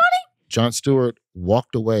you know this, Money? Jon Stewart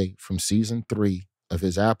walked away from season 3 of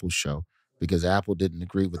his Apple show because Apple didn't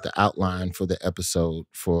agree with the outline for the episode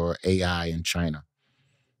for AI in China.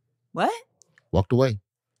 What? Walked away.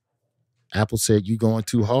 Apple said, you going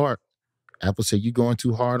too hard. Apple said, you going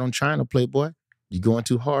too hard on China, Playboy. You going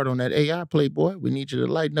too hard on that AI, Playboy. We need you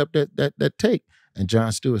to lighten up that take. And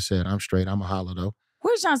Jon Stewart said, I'm straight. I'm a holler, though.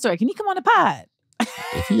 Where's Jon Stewart? Can he come on the pod?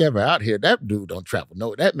 If he ever out here, that dude don't travel.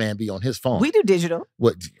 No, that man be on his phone. We do digital.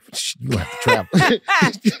 What? You have to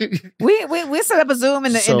travel. we set up a Zoom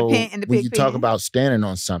in the pig when you talk about standing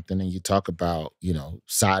on something and you talk about,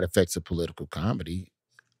 side effects of political comedy,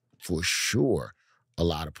 for sure, a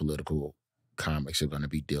lot of political comics are going to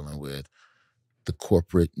be dealing with the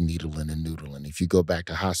corporate needling and noodling. If you go back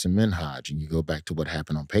to Hassan Minhaj and you go back to what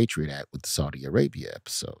happened on Patriot Act with the Saudi Arabia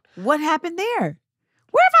episode. What happened there?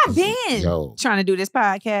 Where have I been trying to do this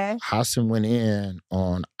podcast? Hassan went in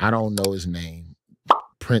on, I don't know his name,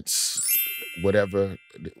 Prince, whatever.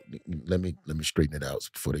 Let me straighten it out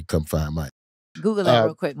before they come find mine. Google that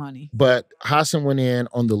real quick, Money. But Hassan went in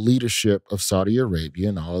on the leadership of Saudi Arabia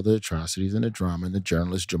and all of the atrocities and the drama and the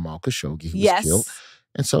journalist Jamal Khashoggi who was killed.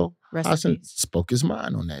 And so Hassan spoke his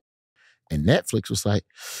mind on that. And Netflix was like,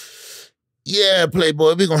 yeah,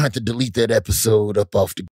 Playboy, we're going to have to delete that episode up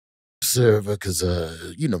off the server because,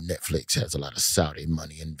 Netflix has a lot of Saudi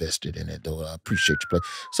money invested in it, though I appreciate you.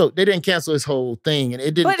 So they didn't cancel this whole thing, and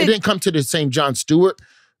it didn't come to the same Jon Stewart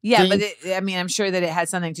Yeah, thing. but I'm sure that it had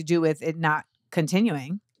something to do with it not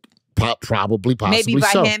continuing. Possibly maybe by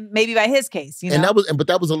so. him, maybe by his case, And that was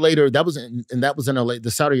in a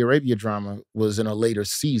the Saudi Arabia drama was in a later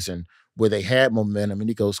season where they had momentum, and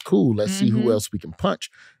he goes, cool, let's see who else we can punch.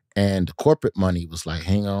 And the corporate money was like,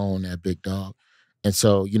 hang on, that big dog. And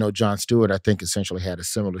so, Jon Stewart, I think, essentially had a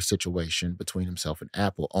similar situation between himself and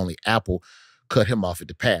Apple, only Apple cut him off at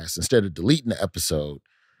the pass instead of deleting the episode.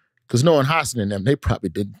 Because knowing Hassan and them, they probably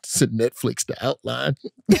didn't send Netflix the outline.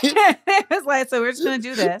 It was like, so we're just going to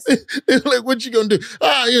do this. They're like, what you going to do?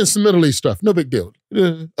 Yeah, some Middle East stuff. No big deal.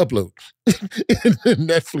 Upload. And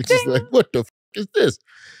Netflix is like, what the f*** is this?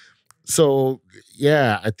 So,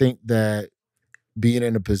 yeah, I think that being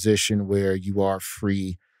in a position where you are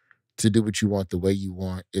free to do what you want the way you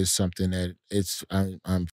want is something that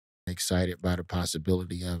I'm excited by the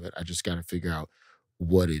possibility of it. I just got to figure out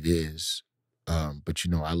what it is. But,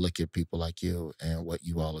 I look at people like you and what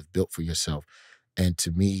you all have built for yourself. And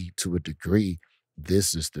to me, to a degree,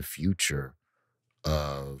 this is the future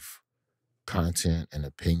of content and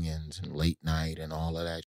opinions and late night and all of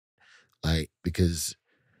that. Like, because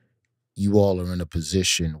you all are in a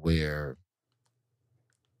position where,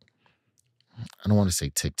 I don't want to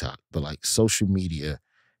say TikTok, but like social media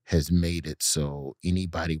has made it so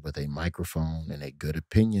anybody with a microphone and a good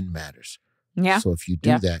opinion matters. Yeah. So if you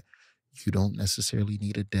do that, you don't necessarily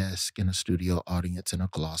need a desk and a studio audience and a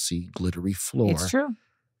glossy, glittery floor. It's true.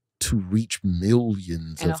 To reach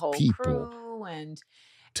millions and of a whole people. Crew and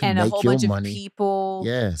make a whole your bunch money. Of people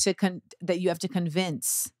that you have to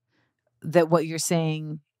convince that what you're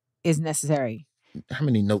saying is necessary. How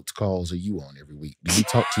many notes calls are you on every week? Do you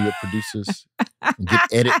talk to your producers and get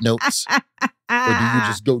edit notes? Or do you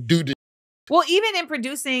just go do the... Well, even in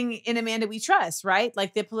producing in Amanda We Trust, right?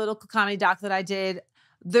 Like the political comedy doc that I did,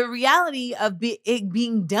 the reality of it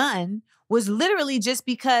being done was literally just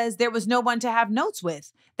because there was no one to have notes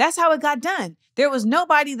with. That's how it got done. There was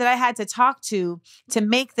nobody that I had to talk to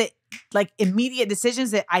make the immediate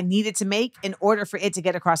decisions that I needed to make in order for it to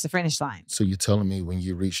get across the finish line. So you're telling me when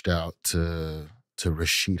you reached out to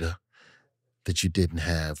Rashida that you didn't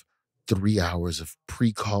have 3 hours of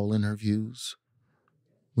pre-call interviews?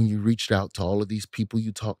 When you reached out to all of these people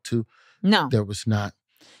you talked to? No. There was not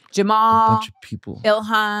Jamal, a bunch of people.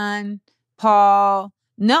 Ilhan, Paul.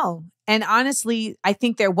 No. And honestly, I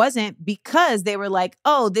think there wasn't, because they were like,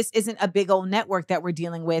 oh, this isn't a big old network that we're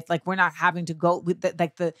dealing with. Like, we're not having to go with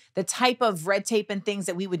the type of red tape and things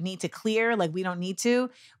that we would need to clear. Like, we don't need to.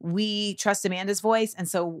 We trust Amanda's voice. And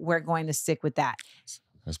so we're going to stick with that.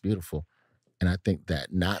 That's beautiful. And I think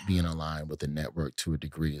that not being aligned with the network to a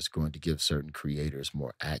degree is going to give certain creators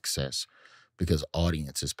more access, because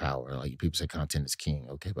audience is power. Like, people say content is king.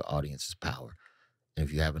 Okay, but audience is power. And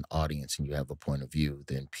if you have an audience and you have a point of view,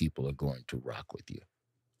 then people are going to rock with you.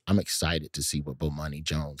 I'm excited to see what Bomani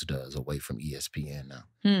Jones does away from ESPN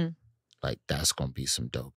now. Like, that's going to be some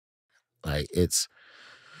dope. Like, it's...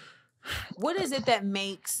 What is it that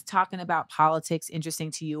makes talking about politics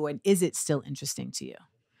interesting to you, and is it still interesting to you?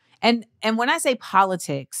 And when I say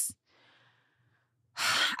politics,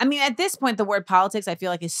 I mean, at this point, the word politics, I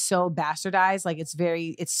feel like, is so bastardized. Like,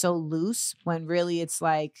 it's so loose, when really it's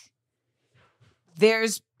like,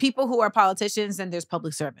 there's people who are politicians and there's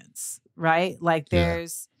public servants, right? Like,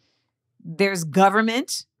 there's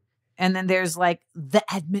government, and then there's like the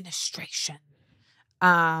administration.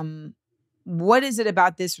 What is it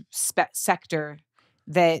about this sector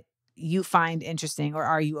that you find interesting, or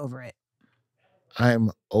are you over it?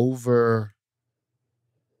 I'm over...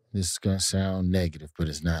 This is going to sound negative, but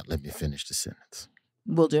it's not. Let me finish the sentence.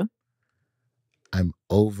 Will do. I'm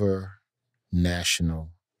over national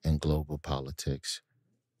and global politics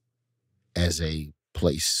as a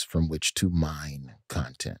place from which to mine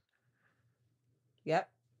content. Yep.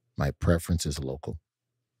 My preference is local.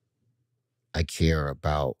 I care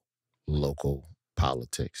about local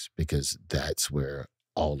politics because that's where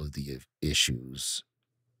all of the issues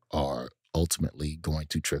are ultimately going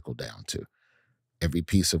to trickle down to. Every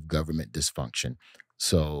piece of government dysfunction.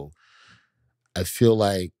 So I feel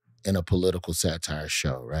like in a political satire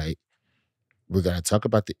show, right, we're going to talk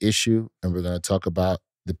about the issue and we're going to talk about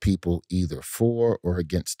the people either for or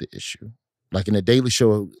against the issue. Like in a Daily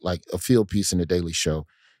Show, like a field piece in the Daily Show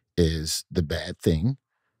is the bad thing.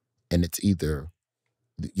 And it's either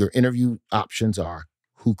your interview options are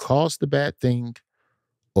who caused the bad thing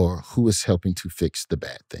or who is helping to fix the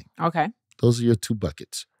bad thing. Okay. Those are your two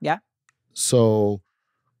buckets. Yeah. So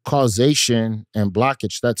causation and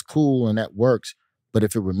blockage, that's cool and that works. But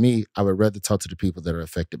if it were me, I would rather talk to the people that are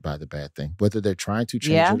affected by the bad thing, whether they're trying to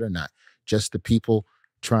change it or not. Just the people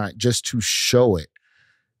trying, just to show it.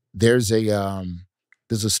 There's a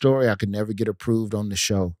story I could never get approved on the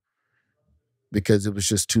show because it was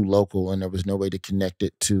just too local and there was no way to connect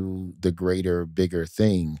it to the greater, bigger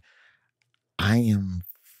thing. And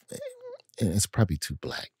it's probably too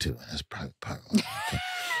black too. That's probably okay.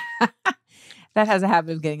 That has a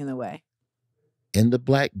habit of getting in the way. In the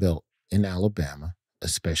Black Belt in Alabama,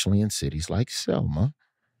 especially in cities like Selma,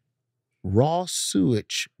 raw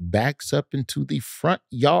sewage backs up into the front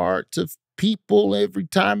yards of people every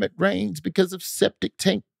time it rains because of septic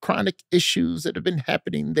tank chronic issues that have been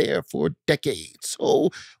happening there for decades. So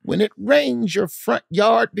when it rains, your front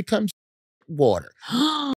yard becomes water.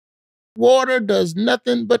 Water does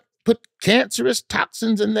nothing but put cancerous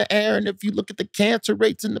toxins in the air. And if you look at the cancer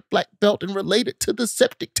rates in the Black Belt and relate it to the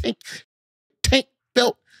septic tank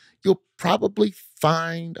belt, you'll probably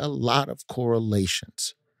find a lot of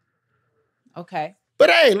correlations. Okay. But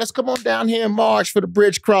hey, let's come on down here in March for the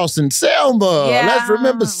bridge crossing. Selma. Yeah, let's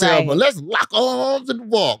remember Selma. right. Let's lock arms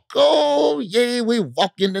and walk. Oh, yeah, we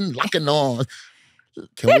walking and locking arms.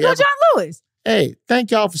 There goes John Lewis. Hey,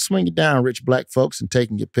 thank y'all for swinging down, rich Black folks, and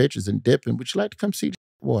taking your pictures and dipping. Would you like to come see the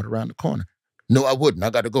water around the corner? No, I wouldn't. I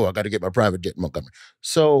got to go. I got to get my private jet in Montgomery.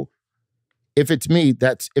 So if it's me,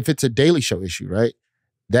 if it's a Daily Show issue, right?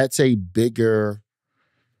 That's a bigger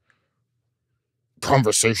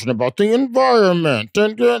conversation about the environment.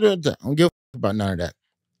 I don't give a about none of that.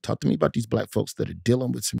 Talk to me about these Black folks that are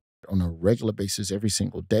dealing with some on a regular basis every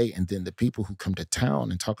single day, and then the people who come to town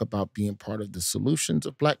and talk about being part of the solutions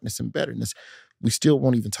of Blackness and betterness. We still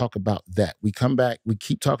won't even talk about that. We come back, we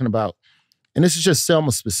keep talking about, and this is just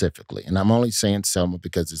Selma specifically, and I'm only saying Selma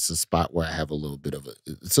because it's a spot where I have a little bit of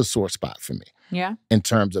it's a sore spot for me. Yeah. In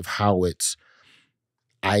terms of how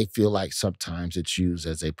I feel like sometimes it's used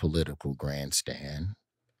as a political grandstand,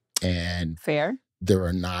 and fair. There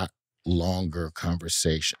are not lasting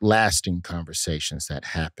conversations that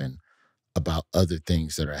happen about other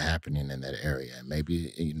things that are happening in that area. And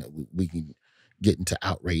maybe, we can get into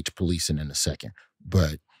outrage policing in a second.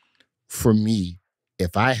 But for me,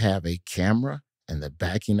 if I have a camera and the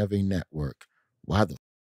backing of a network,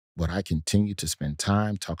 would I continue to spend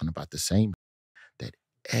time talking about the same that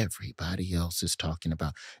everybody else is talking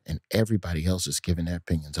about and everybody else is giving their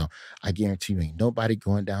opinions on? I guarantee you ain't nobody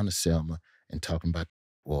going down to Selma and talking about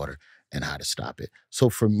water and how to stop it. So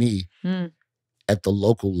for me, at the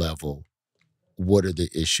local level, what are the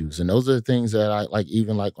issues? And those are the things that I like,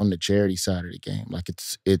 even like on the charity side of the game. Like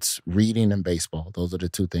it's reading and baseball. Those are the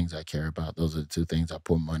two things I care about. Those are the two things I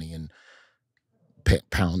put money and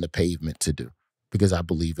pound the pavement to do, because I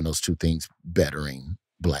believe in those two things bettering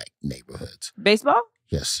Black neighborhoods. Baseball?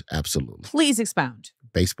 Yes, absolutely. Please expound.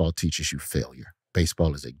 Baseball teaches you failure.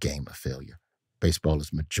 Baseball is a game of failure. Baseball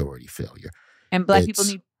is majority failure. And Black people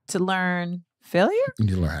need to learn failure? You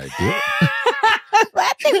need to learn how to do it.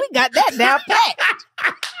 I think we got that down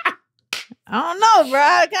pat. I don't know, bro.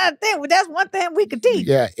 I kind of think that's one thing we could teach.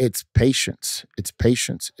 Yeah, it's patience. It's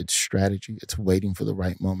patience. It's strategy. It's waiting for the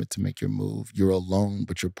right moment to make your move. You're alone,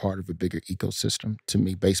 but you're part of a bigger ecosystem. To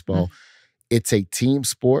me, baseball, it's a team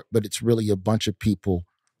sport, but it's really a bunch of people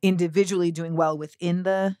individually doing well within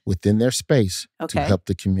their space to help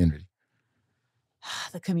the community.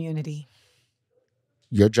 The community.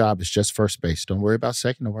 Your job is just first base. Don't worry about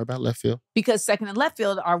second. Don't worry about left field. Because second and left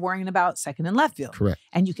field are worrying about second and left field. Correct.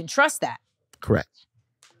 And you can trust that. Correct.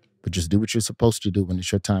 But just do what you're supposed to do when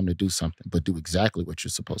it's your time to do something. But do exactly what you're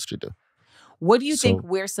supposed to do. What do you think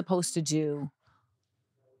we're supposed to do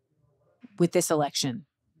with this election?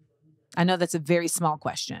 I know that's a very small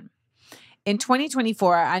question. In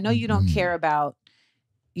 2024, I know you don't care about,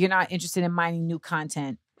 you're not interested in mining new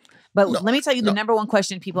content. But let me tell you the number one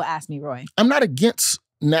question people ask me, Roy. I'm not against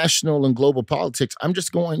national and global politics. I'm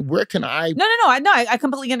just going, where can I? No. I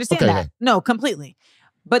completely understand that. No, completely.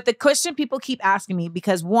 But the question people keep asking me,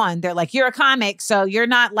 because one, they're like, you're a comic, so you're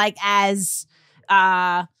not like as,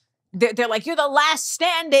 they're like, you're the last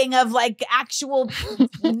standing of like actual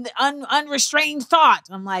unrestrained thought.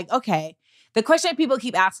 I'm like, okay. The question people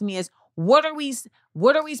keep asking me is, what are we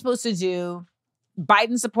supposed to do?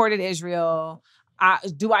 Biden supported Israel.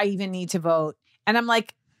 Do I even need to vote? And I'm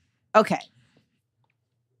like, okay.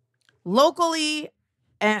 Locally,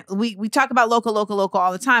 and we talk about local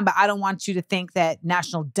all the time, but I don't want you to think that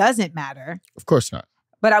national doesn't matter. Of course not.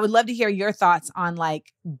 But I would love to hear your thoughts on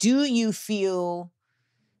like, do you feel,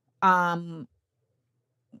 I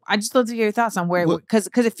just love to hear your thoughts on where, because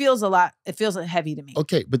it feels heavy to me.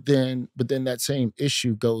 Okay, but then that same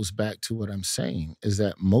issue goes back to what I'm saying, is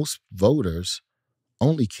that most voters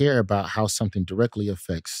only care about how something directly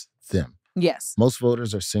affects them. Yes. Most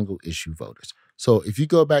voters are single issue voters. So if you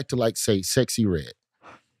go back to like, say, Sexy Red.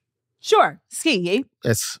 Sure. Ski.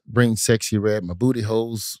 Let's bring Sexy Red. My booty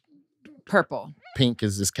holes. Purple. Pink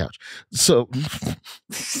as this couch. So.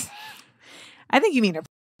 I think you mean her.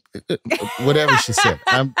 Whatever she said.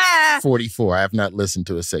 I'm 44. I have not listened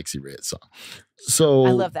to a Sexy Red song. So. I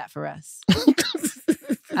love that for us.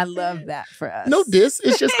 I love that for us. No diss.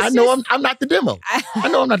 It's just, I know I'm not the demo. I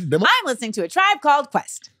know I'm not the demo. I'm listening to A Tribe Called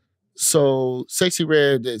Quest. So Sexy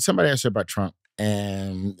Red, somebody asked her about Trump.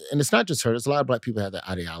 And it's not just her. There's a lot of black people have that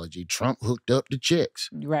ideology. Trump hooked up the chicks.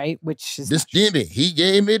 Right, which is... The stimmy. He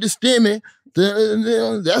gave me the stimmy.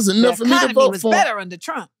 That's enough for me to vote for. The economy was better under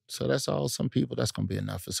Trump. So that's all some people, that's going to be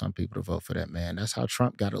enough for some people to vote for that man. That's how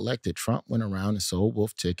Trump got elected. Trump went around and sold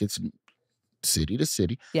wolf tickets city to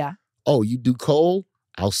city. Yeah. Oh, you do coal?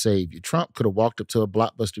 I'll save you. Trump could have walked up to a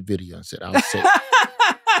Blockbuster Video and said,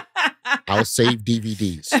 I'll save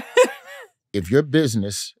DVDs. If your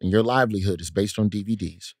business and your livelihood is based on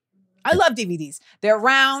DVDs. I love DVDs. They're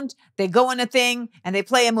round, they go in a thing, and they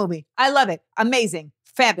play a movie. I love it. Amazing.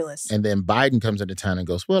 Fabulous. And then Biden comes into town and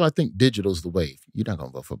goes, well, I think digital's the wave. You're not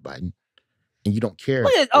going to vote for Biden. And you don't care.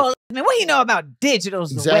 What do you know about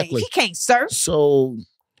digital's the wave? He can't surf. So,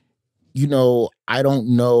 I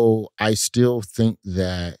don't know. I still think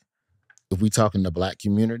that if we're talking the black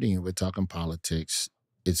community and we're talking politics,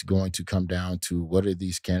 it's going to come down to what are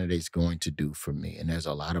these candidates going to do for me? And there's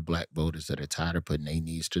a lot of black voters that are tired of putting their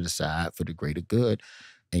needs to the side for the greater good.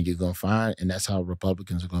 And you're going to find, and that's how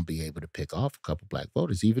Republicans are going to be able to pick off a couple black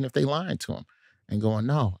voters, even if they lying to them and going,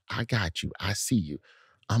 no, I got you. I see you.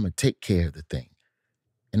 I'm going to take care of the thing.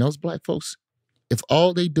 And those black folks, if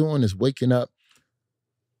all they doing is waking up,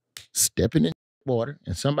 stepping in water,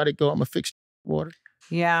 and somebody go, I'm going to fix water.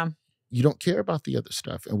 Yeah. You don't care about the other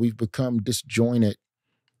stuff. And we've become disjointed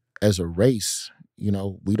as a race.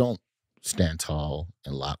 We don't stand tall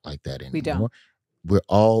and lock like that anymore. We don't. We're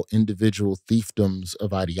all individual fiefdoms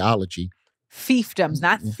of ideology. Fiefdoms,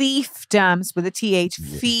 not thiefdoms with a TH.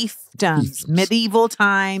 Yeah. Fiefdoms. Medieval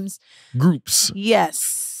times. Groups.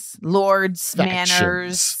 Yes. Lords, factions.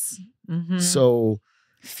 Manors. Mm-hmm. So.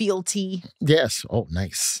 Fealty. Yes. Oh,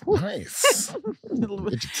 nice. Nice.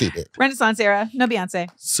 Educated. Renaissance era. No Beyonce.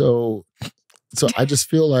 So I just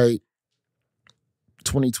feel like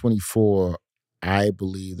 2024, I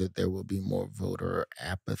believe that there will be more voter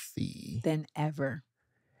apathy than ever.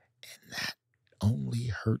 And that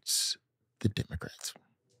only hurts the Democrats.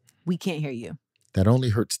 We can't hear you. That only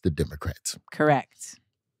hurts the Democrats. Correct.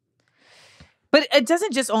 But it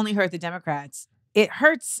doesn't just only hurt the Democrats. It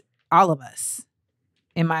hurts all of us,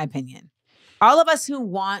 in my opinion. All of us who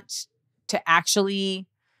want to actually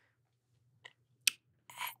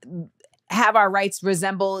have our rights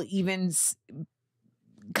resemble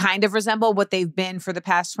kind of resemble what they've been for the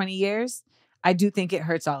past 20 years, I do think it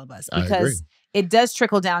hurts all of us because it does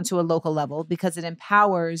trickle down to a local level because it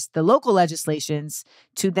empowers the local legislations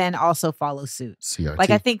to then also follow suit. CRT.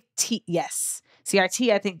 Like I think,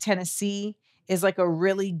 CRT, I think Tennessee is like a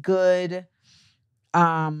really good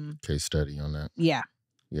case study on that. Yeah.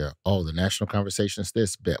 Yeah. Oh, the national conversation is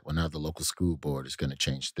this. Bet. Well, now the local school board is going to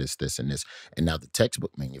change this, this, and this. And now the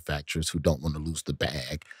textbook manufacturers who don't want to lose the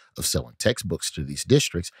bag of selling textbooks to these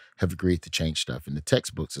districts have agreed to change stuff in the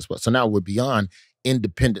textbooks as well. So now we're beyond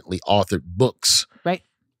independently authored books. Right.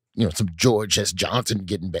 Some George S. Johnson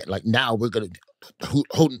getting back. Like now we're going to,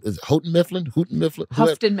 Houghton Mifflin?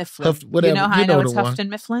 Houghton Mifflin. Whatever. You know how I know it's one. Houghton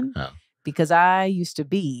Mifflin? How? Because I used to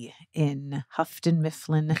be in Houghton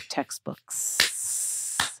Mifflin textbooks.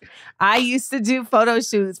 I used to do photo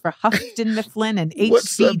shoots for Houghton Mifflin and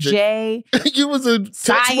HCJ. You was a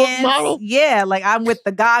textbook model? Yeah, like I'm with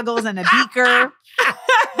the goggles and a beaker.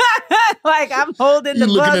 Like I'm holding the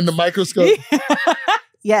book. You looking in the microscope?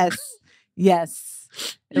 Yes.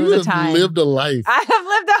 It you was have a time. lived a life. I have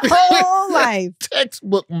lived a whole life.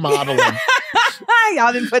 Textbook modeling.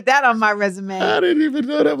 Y'all didn't put that on my resume. I didn't even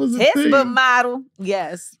know that was a thing. Textbook model.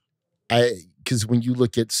 Yes. Because when you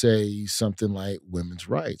look at, say, something like women's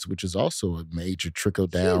rights, which is also a major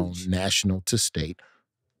trickle-down national to state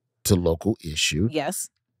to local issue. Yes.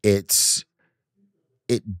 It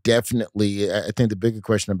definitely, I think the bigger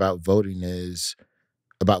question about voting is,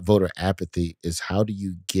 about voter apathy, is how do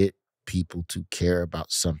you get people to care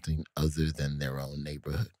about something other than their own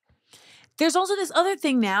neighborhood? There's also this other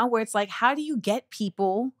thing now where it's like, how do you get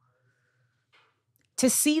people to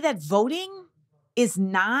see that voting is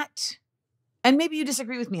not, and maybe you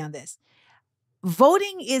disagree with me on this,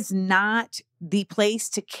 voting is not the place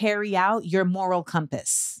to carry out your moral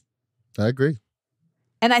compass. I agree.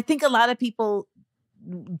 And I think a lot of people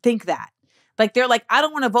think that. Like, they're like, I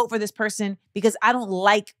don't want to vote for this person because I don't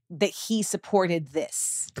like that he supported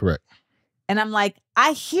this. Correct. And I'm like,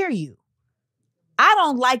 I hear you. I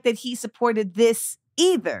don't like that he supported this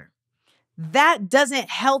either. That doesn't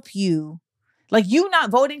help you. Like, you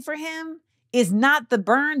not voting for him is not the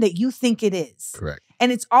burn that you think it is. Correct.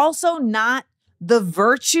 And it's also not the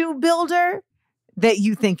virtue builder that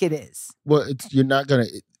you think it is. Well, you're not going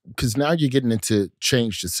to, because now you're getting into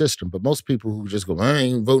change the system. But most people who just go, I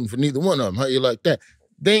ain't voting for neither one of them. How you like that?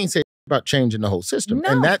 They ain't say about changing the whole system. No.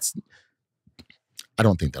 And I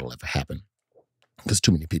don't think that'll ever happen because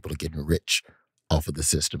too many people are getting rich off of the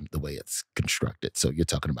system the way it's constructed. So you're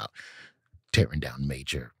talking about tearing down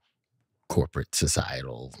major corporate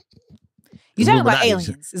societal. You're talking about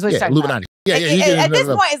aliens, is what you're talking Illuminati. about. Yeah. At this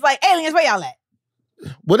point, it's like, aliens, where y'all at?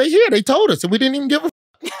 Well, they here. They told us, and we didn't even give a.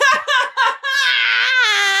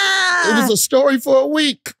 It was a story for a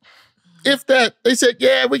week. If that, they said,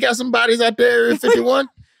 yeah, we got some bodies out there in 51.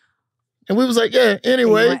 And we was like, yeah,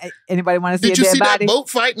 anyway. Anybody want to see Did you see body? that boat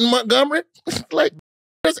fight in Montgomery? Like,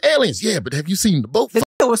 there's aliens. Yeah, but have you seen the boat fight?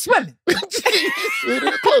 It was swimming.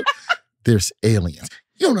 There's aliens.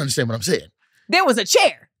 You don't understand what I'm saying. There was a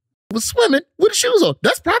chair. It was swimming with shoes on.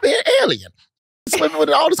 That's probably an alien. Swimming with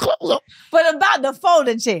all his clothes on. But about the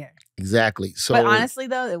folding chair. Exactly. So, but honestly,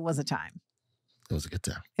 though, it was a time. It was a good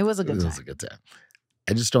time. It was a good time. It was a good time.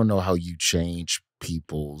 I just don't know how you change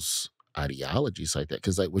people's ideologies like that.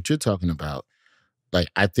 Because like what you're talking about, like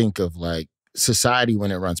I think of like society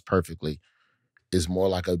when it runs perfectly is more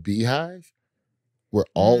like a beehive where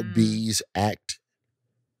all bees act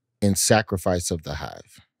in sacrifice of the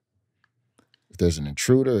hive. If there's an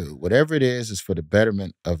intruder, whatever it is for the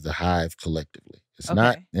betterment of the hive collectively. It's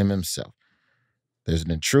not him himself. There's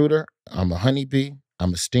an intruder. I'm a honeybee. I'm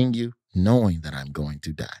going to sting you knowing that I'm going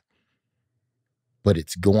to die. But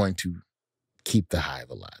it's going to keep the hive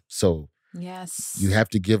alive. So yes, you have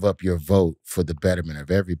to give up your vote for the betterment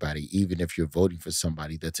of everybody, even if you're voting for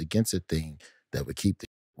somebody that's against a thing that would keep the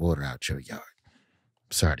water out your yard.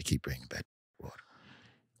 I'm sorry to keep bringing back water.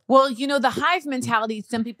 Well, you know, the hive mentality,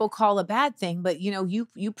 some people call a bad thing, but, you know,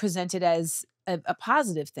 you present it as a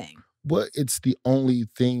positive thing. Well, it's the only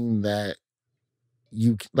thing that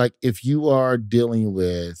you, like, if you are dealing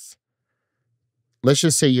with, let's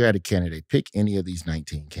just say you had a candidate, pick any of these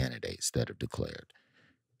 19 candidates that are declared.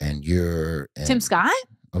 And you're... Tim Scott?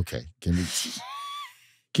 Okay, give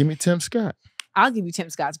me Tim Scott. I'll give you Tim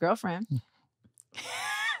Scott's girlfriend.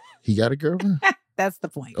 He got a girlfriend? That's the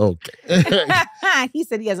point. Okay. He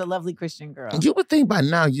said he has a lovely Christian girl. You would think by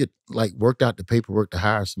now you'd like worked out the paperwork to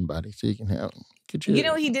hire somebody so you can have... You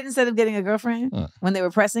know what he did instead of getting a girlfriend? When they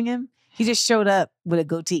were pressing him? He just showed up with a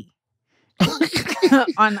goatee.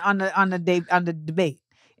 on the debate.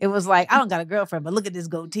 It was like, I don't got a girlfriend, but look at this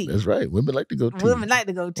goatee. That's right. Women like the goatee. Women like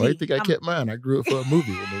the goatee. Why do you think I kept mine? I grew it for a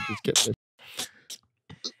movie and they just kept it.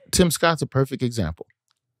 Tim Scott's a perfect example.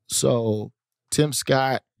 So Tim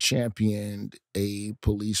Scott championed a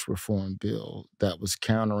police reform bill that was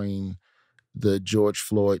countering the George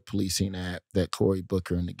Floyd Policing Act that Cory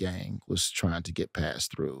Booker and the gang was trying to get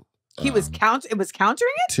passed through. It was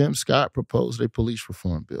countering it? Tim Scott proposed a police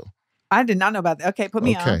reform bill. I did not know about that. Okay, put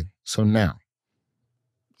me on. Okay, so now,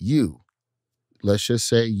 let's just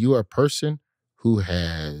say you are a person who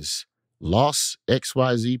has lost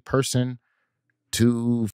XYZ person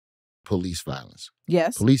to police violence.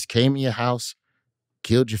 Yes. Police came in your house,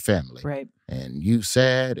 killed your family. Right. And you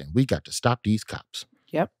said, and we got to stop these cops.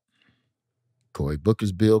 Yep. Cory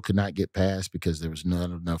Booker's bill could not get passed because there was not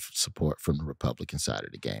enough support from the Republican side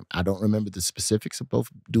of the game. I don't remember the specifics of both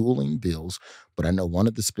dueling bills, but I know one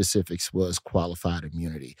of the specifics was qualified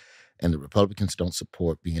immunity, and the Republicans don't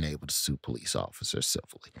support being able to sue police officers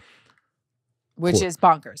civilly. Which is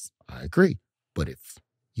bonkers. I agree. But if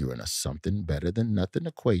you're in a something better than nothing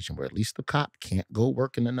equation where at least the cop can't go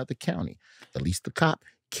work in another county, at least the cop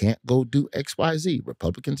can't go do XYZ.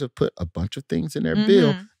 Republicans have put a bunch of things in their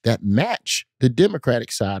bill that match the Democratic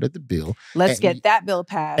side of the bill. Let's get that bill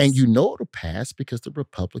passed. And you know it'll pass because the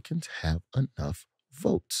Republicans have enough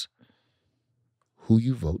votes. Who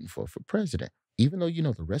you voting for president? Even though you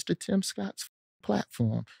know the rest of Tim Scott's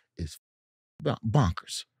platform is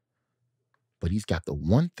bonkers. But he's got the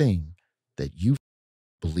one thing that you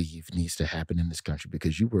believe needs to happen in this country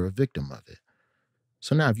because you were a victim of it.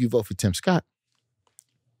 So now if you vote for Tim Scott,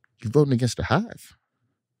 you're voting against the hive.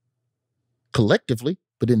 Collectively,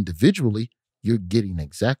 but individually, you're getting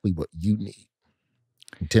exactly what you need.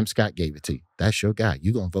 And Tim Scott gave it to you. That's your guy.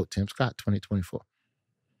 You're going to vote Tim Scott 2024.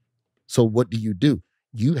 So what do?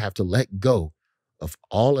 You have to let go of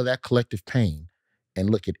all of that collective pain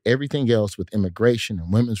and look at everything else with immigration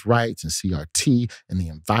and women's rights and CRT and the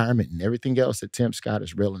environment and everything else that Tim Scott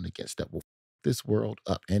is railing against that will f this world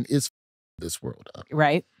up and is f this world up.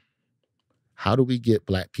 Right. How do we get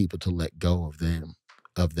Black people to let go of them,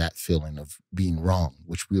 of that feeling of being wrong,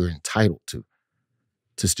 which we are entitled to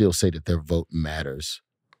still say that their vote matters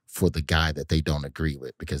for the guy that they don't agree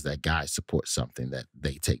with because that guy supports something that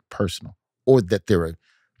they take personal or that they're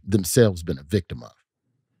themselves been a victim of?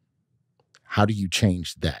 How do you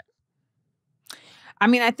change that? I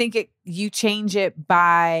mean, I think you change it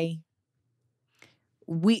by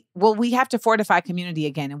we have to fortify community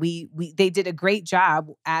again. And they did a great job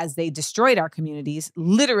as they destroyed our communities,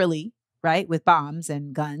 literally, right? With bombs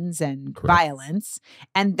and guns and violence.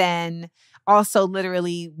 And then also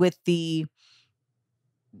literally with the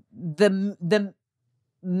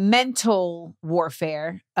mental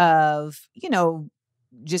warfare of,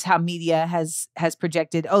 just how media has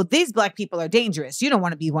projected, oh, these Black people are dangerous. You don't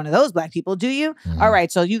want to be one of those Black people, do you? Mm-hmm. All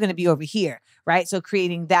right, so you're going to be over here, right? So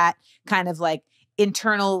creating that kind of like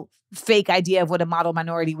internal fake idea of what a model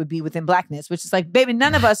minority would be within Blackness, which is like, baby,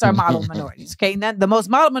 none of us are model minorities, okay? The most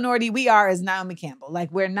model minority we are is Naomi Campbell.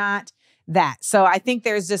 Like, we're not that. So I think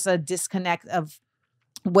there's just a disconnect of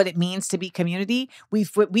what it means to be community.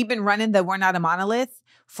 We've been running the we're not a monolith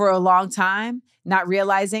for a long time, not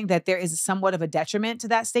realizing that there is somewhat of a detriment to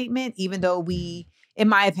that statement, even though we, in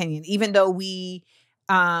my opinion,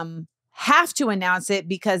 have to announce it,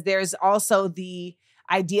 because there's also the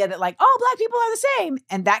idea that like, oh, Black people are the same.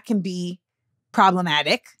 And that can be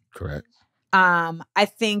problematic. Correct. I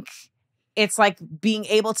think it's like being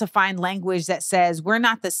able to find language that says we're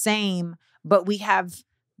not the same, but we have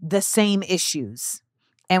the same issues.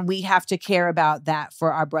 And we have to care about that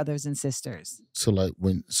for our brothers and sisters. So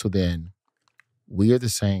then we are the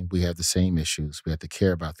same. We have the same issues. We have to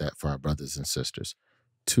care about that for our brothers and sisters.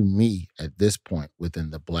 To me, at this point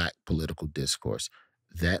within the Black political discourse,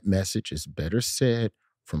 that message is better said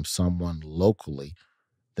from someone locally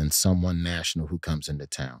than someone national who comes into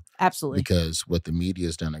town. Absolutely. Because what the media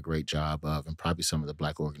has done a great job of, and probably some of the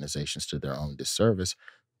Black organizations to their own disservice,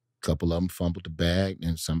 a couple of them fumbled the bag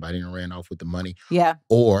and somebody ran off with the money. Yeah.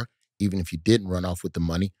 Or even if you didn't run off with the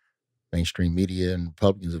money, mainstream media and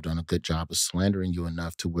Republicans have done a good job of slandering you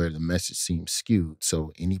enough to where the message seems skewed.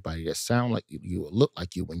 So anybody that sound like you or look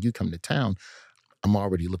like you, when you come to town, I'm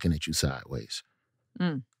already looking at you sideways.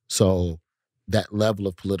 Mm. So that level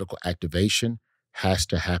of political activation has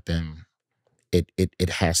to happen. It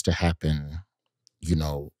has to happen,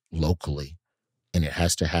 locally. And it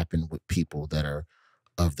has to happen with people that are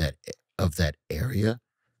of that area.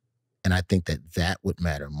 And I think that would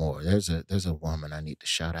matter more. There's a woman I need to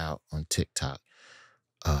shout out on TikTok,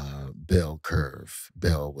 Bell Curve,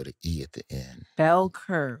 Bell with an E at the end. Bell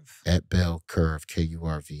Curve. At Bell Curve,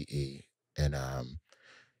 Kurve. And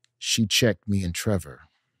she checked me and Trevor.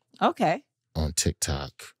 Okay. On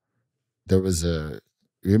TikTok. There was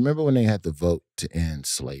remember when they had the vote to end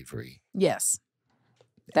slavery? Yes.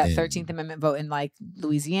 That 13th Amendment vote in like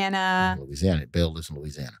Louisiana. Bell lives in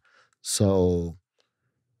Louisiana. So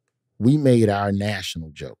we made our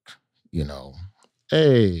national joke,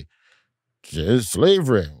 hey, just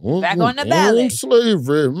slavery. Back on the ballot.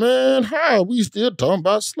 Slavery, man. How we still talking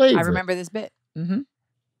about slavery? I remember this bit. Mm-hmm.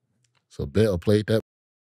 So Bell played that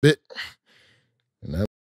bit. And that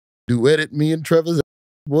duetted me and Trevor's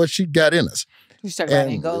what she got in us. You started about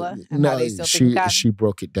Angola and how they still think she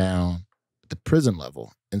broke it down at the prison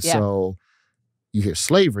level. And so you hear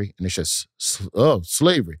slavery and it's just,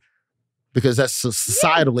 slavery. Because that's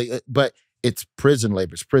societally, but it's prison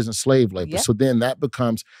labor, it's prison slave labor. So then that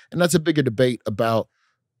becomes, and that's a bigger debate about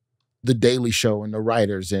the Daily Show and the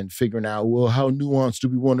writers and figuring out, well, how nuanced do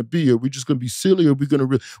we want to be? Are we just going to be silly? Or are we going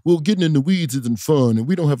to, getting in the weeds isn't fun and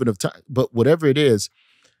we don't have enough time. But whatever it is,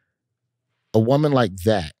 a woman like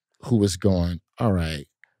that who is going, all right,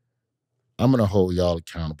 I'm going to hold y'all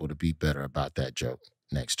accountable to be better about that joke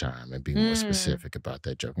next time and be more specific about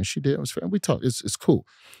that joke. And she did. It was fair. We talked. It's cool.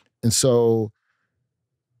 And so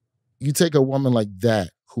you take a woman like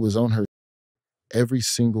that who is on her every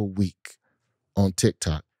single week on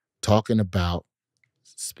TikTok talking about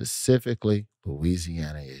specifically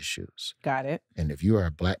Louisiana issues. Got it. And if you are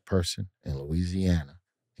a Black person in Louisiana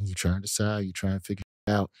and you're trying to decide, you're trying to figure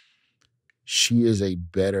it out, she is a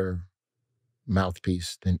better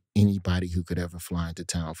mouthpiece than anybody who could ever fly into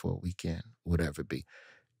town for a weekend would ever be.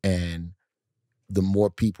 And the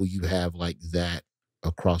more people you have like that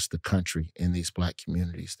across the country in these Black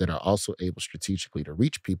communities that are also able strategically to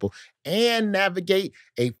reach people and navigate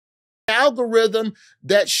a algorithm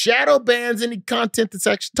that shadow bans any content that's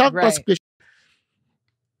actually talking about some good shit.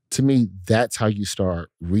 To me, that's how you start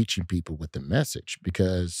reaching people with the message.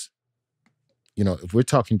 Because, if we're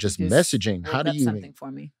talking just messaging, how do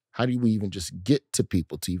you even just get to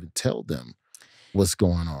people to even tell them what's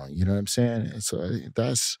going on? You know what I'm saying? And so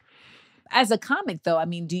that's... As a comic, though, I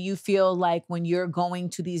mean, do you feel like when you're going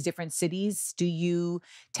to these different cities, do you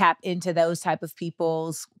tap into those type of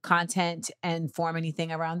people's content and form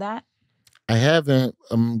anything around that? I haven't.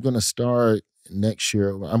 I'm going to start next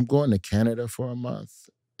year. I'm going to Canada for a month,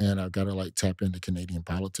 and I've got to tap into Canadian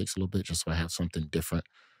politics a little bit just so I have something different.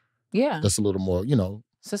 Yeah. That's a little more,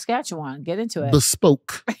 Saskatchewan, get into it.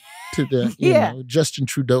 Bespoke. to the, you know, Justin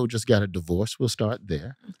Trudeau just got a divorce. We'll start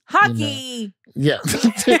there. Hockey. You know.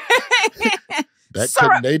 Yeah. That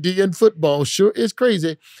Canadian football sure is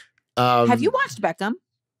crazy. Have you watched Beckham?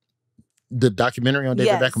 The documentary on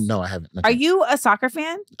David Beckham? No, I haven't. Are you a soccer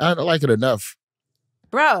fan? I don't like it enough.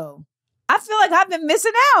 Bro, I feel like I've been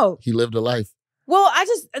missing out. He lived a life. Well,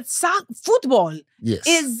 football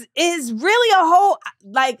is really a whole,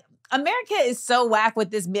 like, America is so whack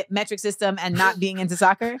with this metric system and not being into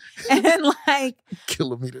soccer. And like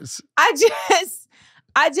kilometers. I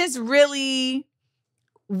just really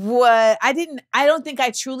I don't think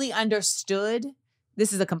I truly understood.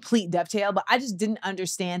 This is a complete dovetail, but I just didn't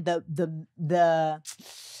understand the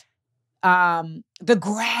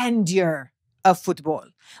grandeur of football.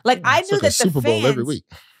 Like I knew like that Super Bowl every week.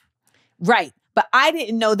 Right. But I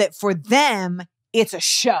didn't know that for them, it's a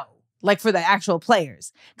show, like for the actual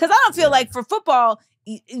players. Because I don't feel like for football,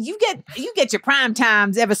 you get your prime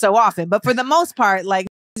times ever so often. But for the most part, like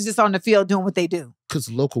it's just on the field doing what they do. Because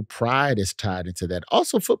local pride is tied into that.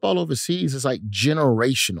 Also, football overseas is like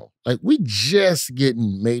generational. Like we just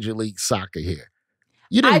getting Major League Soccer here.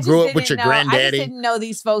 You didn't grow up with your granddaddy. I just didn't know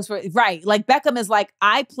these folks were right. Like Beckham is like,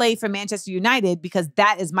 I play for Manchester United because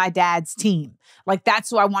that is my dad's team. Like that's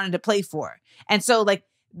who I wanted to play for. And so like,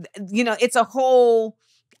 you know, it's a whole,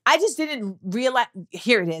 I just didn't realize,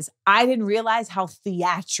 here it is. I didn't realize how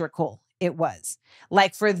theatrical it was.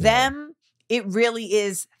 Like for them, it really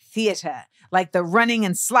is theater. Like the running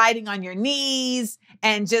and sliding on your knees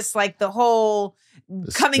and just like the whole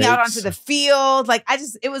coming out onto the field. Like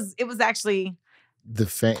it was actually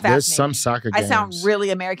there's some soccer games. I sound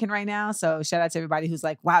really American right now. So shout out to everybody who's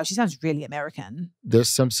like, wow, she sounds really American. There's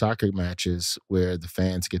some soccer matches where the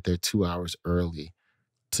fans get there 2 hours early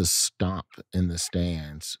to stomp in the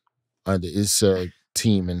stands. It's a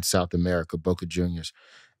team in South America, Boca Juniors,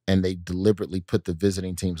 and they deliberately put the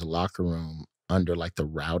visiting team's locker room under like the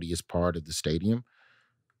rowdiest part of the stadium.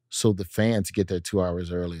 So the fans get there 2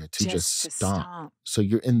 hours earlier to just stomp. So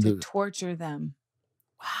you're in to torture them.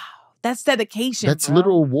 Wow. That's dedication. That's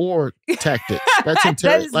literal war tactics. That's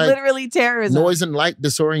that is like, literally terrorism. Noise and light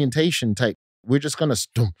disorientation type. We're just gonna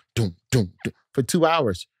doom, doom, doom, doom for 2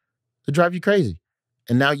 hours to drive you crazy.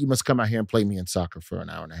 And now you must come out here and play me in soccer for an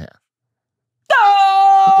hour and a half.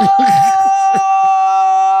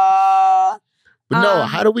 But no,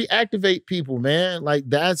 how do we activate people, man? Like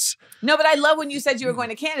that's no. But I love when you said you were going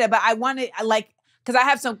to Canada. But I wanted,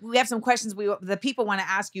 because we have some questions the people want to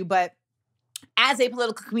ask you. But as a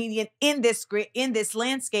political comedian in this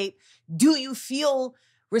landscape, do you feel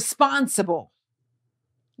responsible?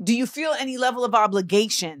 Do you feel any level of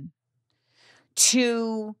obligation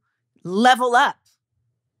to level up?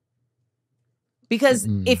 Because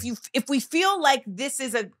if we feel like this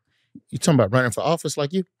is you talking about running for office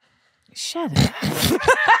like you? Shut up.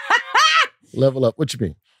 Level up. What you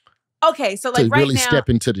mean? Okay, so like to right really now, step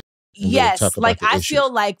into the yes, like I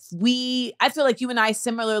feel like you and I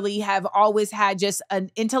similarly have always had just an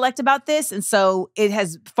intellect about this, and so it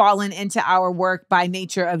has fallen into our work by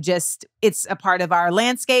nature of just it's a part of our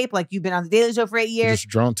landscape. Like you've been on the Daily Show for 8 years, you're just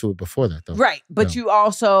drawn to it before that, though, right? But you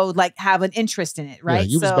also like have an interest in it, right? Yeah,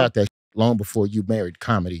 you was about that long before you married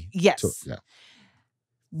comedy. Yes.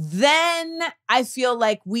 Then I feel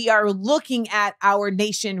like we are looking at our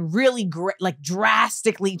nation really like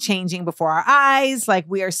drastically changing before our eyes. Like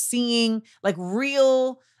we are seeing like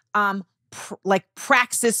real like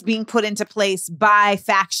praxis being put into place by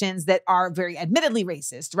factions that are very admittedly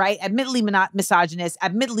racist, right? Admittedly misogynist,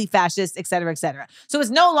 admittedly fascist, et cetera, et cetera. So it's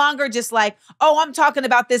no longer just like, oh, I'm talking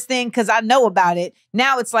about this thing because I know about it.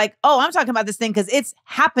 Now it's like, oh, I'm talking about this thing because it's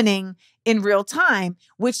happening in real time,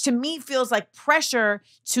 which to me feels like pressure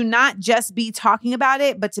to not just be talking about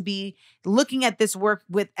it, but to be looking at this work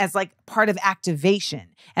as like part of activation.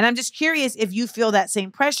 And I'm just curious if you feel that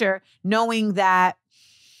same pressure, knowing that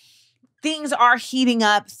things are heating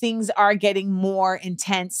up, things are getting more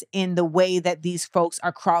intense in the way that these folks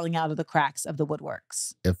are crawling out of the cracks of the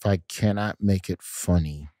woodworks. If I cannot make it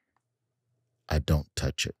funny, I don't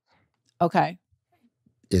touch it. Okay.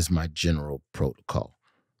 Is my general protocol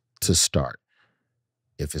to start.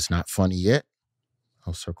 If it's not funny yet,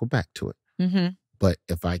 I'll circle back to it. Mm-hmm. But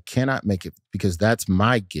if I cannot make it, because that's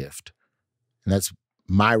my gift, and that's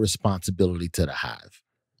my responsibility to the hive.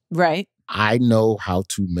 Right. I know how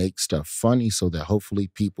to make stuff funny so that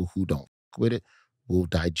hopefully people who don't with it will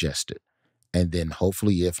digest it. And then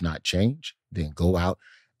hopefully, if not change, then go out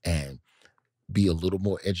and be a little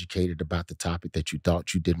more educated about the topic that you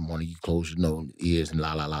thought you didn't want to. You close your nose, ears, and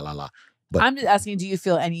la, la, la, la, la. But I'm just asking, do you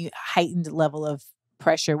feel any heightened level of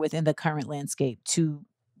pressure within the current landscape to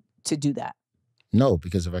do that? No,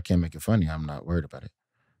 because if I can't make it funny, I'm not worried about it.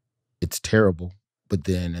 it's terrible. But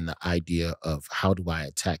then in the idea of how do I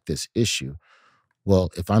attack this issue? Well,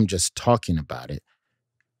 if I'm just talking about it,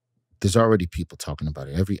 there's already people talking about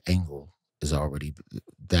it. Every angle is already,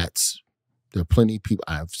 there are plenty of people,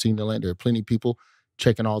 I've seen the land, there are plenty of people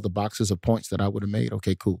checking all the boxes of points that I would have made.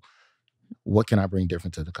 Okay, cool. What can I bring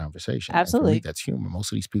different to the conversation? Absolutely. And for me, that's humor.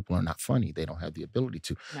 Most of these people are not funny. They don't have the ability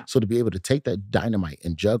to. No. So to be able to take that dynamite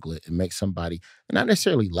and juggle it and make somebody, not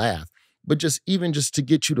necessarily laugh, but just to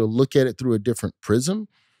get you to look at it through a different prism,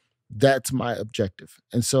 that's my objective.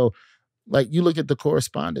 And so, like, you look at the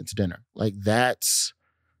Correspondents' Dinner, like, that's,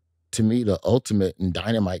 to me, the ultimate in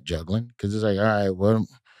dynamite juggling, because it's like, all right, what I'm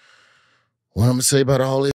going to say about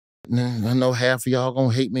all this? I know half of y'all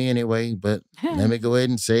going to hate me anyway, but let me go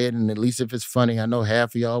ahead and say it, and at least if it's funny, I know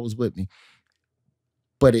half of y'all was with me.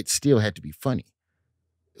 But it still had to be funny.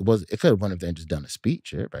 It could have went if they just done a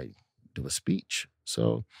speech. Everybody do a speech.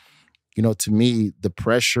 So, you know, to me, the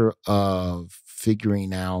pressure of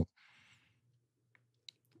figuring out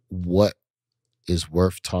what is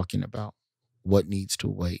worth talking about, what needs to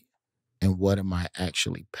wait, and what am I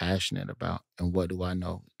actually passionate about, and what do I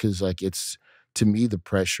know? Because, like, it's, to me, the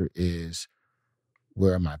pressure is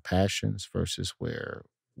where are my passions versus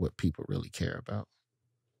what people really care about,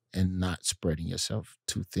 and not spreading yourself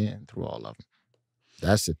too thin through all of them.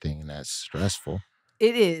 That's the thing that's stressful.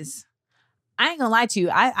 It is. I ain't gonna lie to you.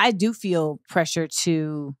 I do feel pressure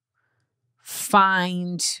to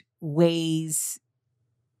find ways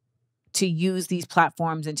to use these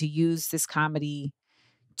platforms and to use this comedy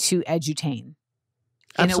to edutain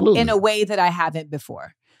in a way that I haven't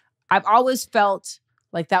before. I've always felt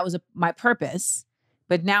like that was my purpose,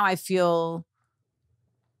 but now I feel,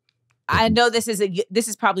 I know this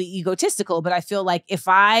is probably egotistical, but I feel like if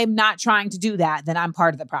I'm not trying to do that, then I'm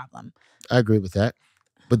part of the problem. I agree with that.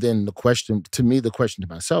 But then the question to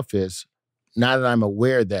myself is, now that I'm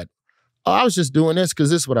aware that, oh, I was just doing this because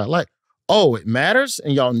this is what I like. Oh, it matters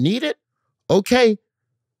and y'all need it? Okay.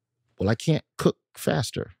 Well, I can't cook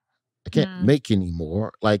faster. I can't make any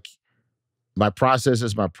more. Like, my process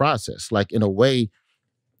is my process. Like, in a way,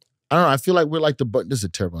 I don't know, I feel like we're like this is a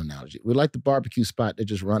terrible analogy. We're like the barbecue spot that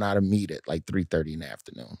just run out of meat at like 3:30 in the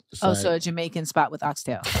afternoon. It's like, so a Jamaican spot with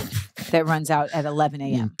oxtail that runs out at 11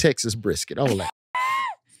 a.m. Texas brisket, all that.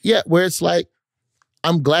 Yeah, where it's like,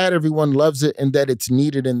 I'm glad everyone loves it and that it's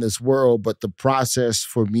needed in this world, but the process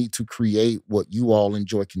for me to create what you all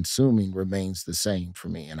enjoy consuming remains the same for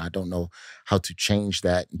me. And I don't know how to change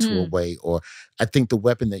that into a way, or I think the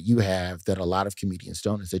weapon that you have that a lot of comedians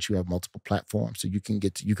don't is that you have multiple platforms. So you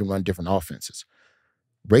can run different offenses.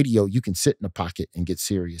 Radio, you can sit in a pocket and get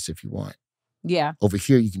serious if you want. Yeah. Over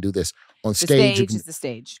here, you can do this. On stage, is the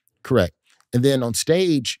stage. Correct. And then on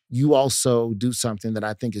stage, you also do something that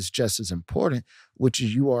I think is just as important, which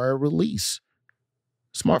is you are a release.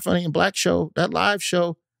 Smart, Funny, and Black show, that live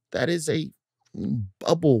show, that is a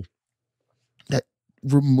bubble that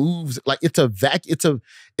removes, like, it's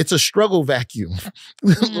a struggle vacuum,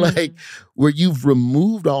 like, where you've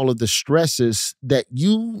removed all of the stresses that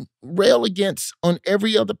you rail against on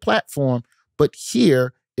every other platform, but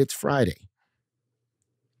here it's Friday.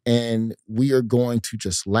 And we are going to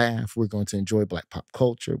just laugh. We're going to enjoy Black pop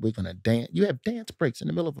culture. We're going to dance. You have dance breaks in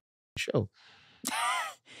the middle of a show.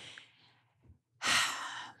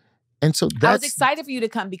 And so I was excited for you to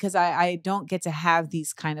come because I don't get to have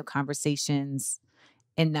these kind of conversations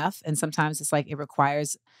enough. And sometimes it's like it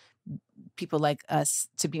requires people like us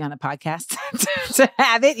to be on a podcast to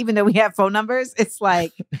have it, even though we have phone numbers. It's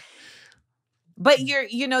like, but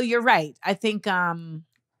you're right. I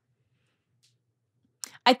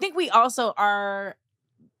think we also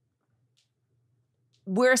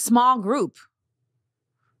we're a small group.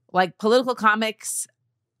 Like, political comics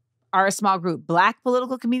are a small group. Black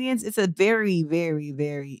political comedians, it's a very, very,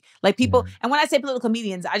 very, like, people, and when I say political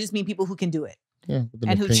comedians, I just mean people who can do it. Yeah.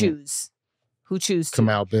 And who choose to.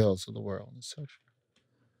 Kamau Bells of the world and such.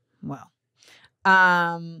 Well,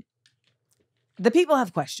 the people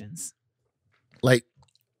have questions. Like,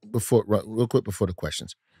 real quick before the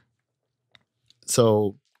questions.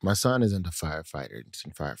 So my son is into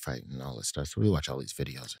firefighting and all this stuff. So we watch all these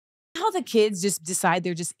videos. How the kids just decide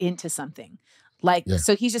they're just into something. Like,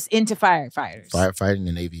 so he's just into firefighters. Firefighting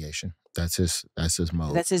and aviation. That's his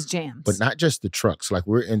mode. That's his jams. But not just the trucks. Like,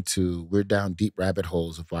 we're down deep rabbit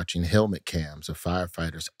holes of watching helmet cams of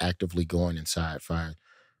firefighters actively going inside fire.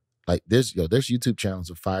 Like, there's YouTube channels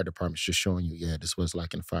of fire departments just showing you, this was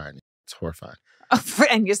like in fire. It's horrifying.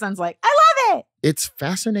 And your son's like, I love it. It's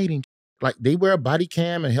fascinating. Like, they wear a body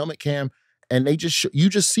cam and helmet cam, and they you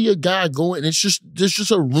just see a guy going, and there's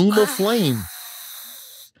just a room of flame.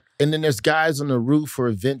 And then there's guys on the roof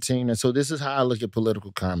for venting. And so this is how I look at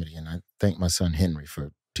political comedy. And I thank my son Henry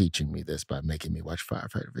for teaching me this by making me watch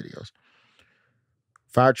firefighter videos.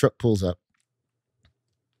 Fire truck pulls up.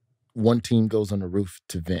 One team goes on the roof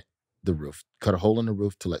to vent the roof, cut a hole in the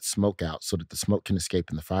roof to let smoke out so that the smoke can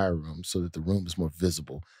escape in the fire room so that the room is more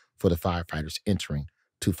visible for the firefighters entering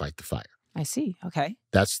to fight the fire. I see. Okay.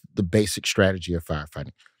 That's the basic strategy of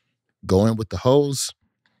firefighting. Go in with the hose.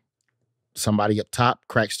 Somebody up top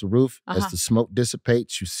cracks the roof. As the smoke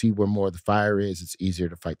dissipates, you see where more of the fire is. It's easier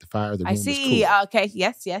to fight the fire. The room is cooler. Okay.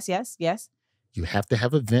 Yes. You have to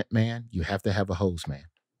have a vent man. You have to have a hose man.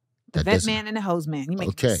 The vent man and the hose man. You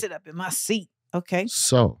make me sit up in my seat. Okay.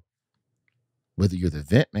 So, whether you're the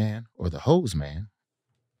vent man or the hose man,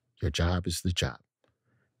 your job is the job.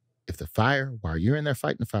 If the fire, while you're in there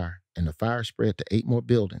fighting the fire, and the fire spread to 8 more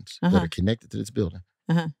buildings that are connected to this building,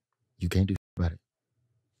 you can't do about it.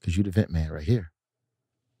 Because you're the vent man right here.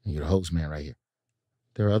 And you're the hose man right here.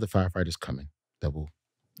 There are other firefighters coming that will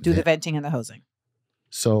do the venting and the hosing.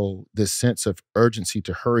 So this sense of urgency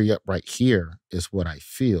to hurry up right here is what I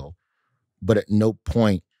feel. But at no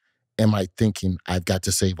point am I thinking, I've got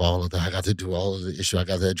to save all of that. I got to do all of the issue. I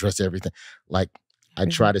got to address everything. Like, I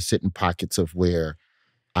try to sit in pockets of where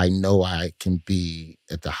I know I can be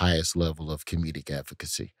at the highest level of comedic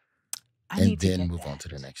advocacy. And then move on to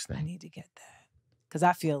the next thing. I need to get that. Because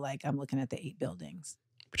I feel like I'm looking at the 8 buildings.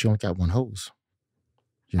 But you only got one hose.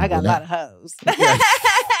 I got a lot of hose.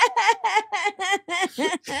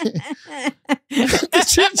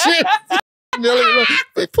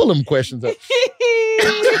 Pull them questions up.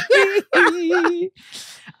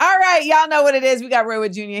 All right, y'all know what it is. We got Roy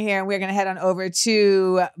Wood Jr. here, and we're going to head on over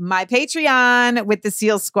to my Patreon with the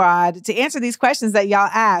SEAL Squad to answer these questions that y'all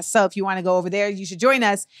asked. So if you want to go over there, you should join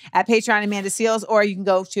us at Patreon Amanda Seales, or you can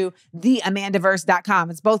go to theamandaverse.com.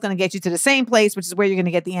 It's both going to get you to the same place, which is where you're going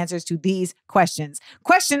to get the answers to these questions.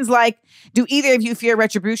 Questions like, do either of you fear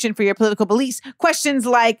retribution for your political beliefs? Questions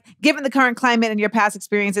like, given the current climate and your past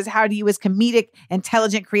experiences, how do you as comedic,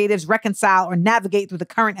 intelligent creatives reconcile or navigate through the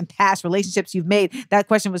current and past relationships you've made? That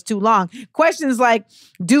question was too long. Questions like,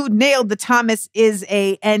 dude nailed the Thomas is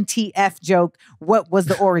a NTF joke. What was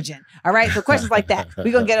the origin? All right. So questions like that.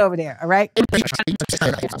 We're going to get over there. All right. I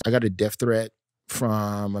got a death threat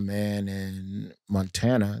from a man in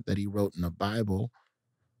Montana that he wrote in the Bible.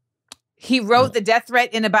 He wrote the death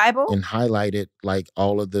threat in the Bible? And highlighted like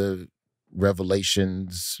all of the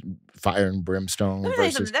revelations, fire and brimstone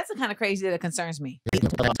verses. That's the kind of crazy that concerns me. But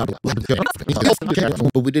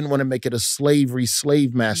we didn't want to make it a slave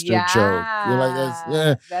master joke. You're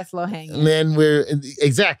like, that's low hanging. And then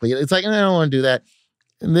exactly. It's like, I don't want to do that.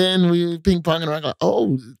 And then we ping ponging around. Like,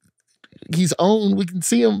 oh, he's owned. We can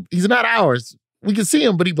see him. He's not ours. We can see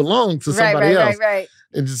him, but he belongs to somebody else. Right.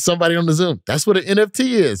 And just somebody on the Zoom. That's what an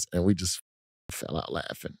NFT is. And we just fell out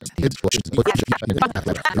laughing.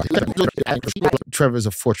 Trevor's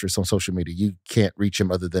a fortress on social media. You can't reach him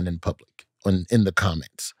other than in public, in the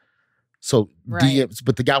comments. So DMs,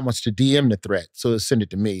 but the guy wants to DM the threat, so send it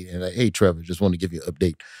to me. And like, hey, Trevor, just want to give you an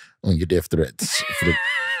update on your death threats.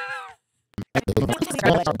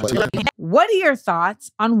 What are your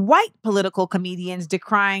thoughts on white political comedians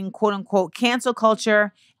decrying quote unquote cancel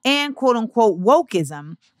culture and quote unquote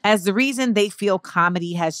wokeism as the reason they feel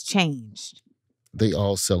comedy has changed? They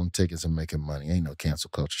all selling tickets and making money. Ain't no cancel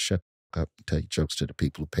culture. Shut up and tell your jokes to the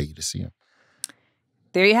people who pay you to see them.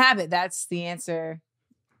 There you have it. That's the answer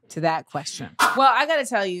to that question. Well, I got to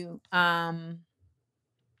tell you, I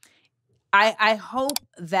hope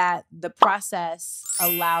that the process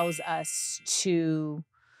allows us to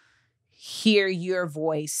hear your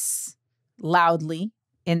voice loudly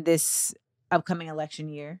in this upcoming election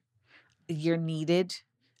year. You're needed.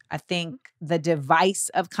 I think the device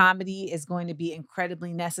of comedy is going to be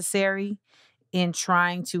incredibly necessary in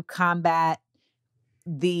trying to combat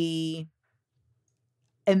the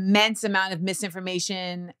immense amount of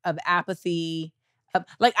misinformation, of apathy.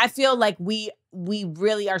 I feel like we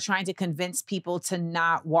really are trying to convince people to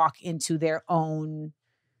not walk into their own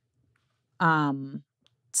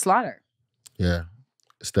slaughter. Yeah.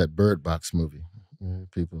 It's that Bird Box movie.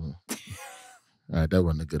 People... All right, that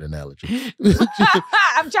wasn't a good analogy.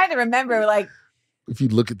 I'm trying to remember, like... If you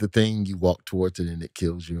look at the thing, you walk towards it and it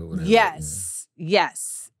kills you or whatever. Yes.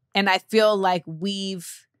 And I feel like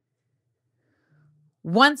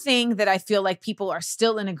one thing that I feel like people are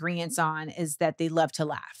still in agreement on is that they love to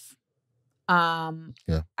laugh.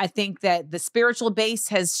 I think that the spiritual base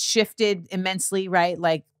has shifted immensely, right?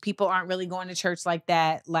 Like people aren't really going to church like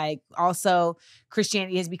that. Like also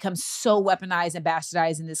Christianity has become so weaponized and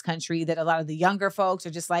bastardized in this country that a lot of the younger folks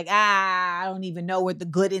are just like, I don't even know what the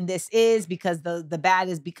good in this is because the bad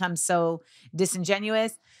has become so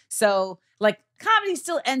disingenuous. So like comedy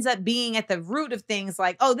still ends up being at the root of things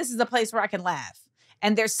like, oh, this is a place where I can laugh.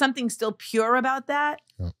 And there's something still pure about that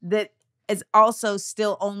that is also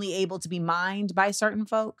still only able to be mined by certain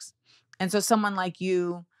folks. And so someone like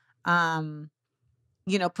you, putting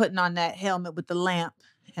on that helmet with the lamp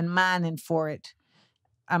and mining for it,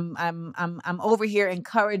 I'm over here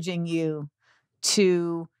encouraging you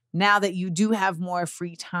to, now that you do have more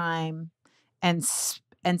free time and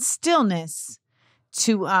stillness,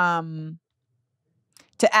 to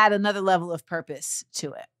add another level of purpose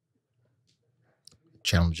to it.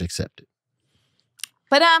 Challenge accepted.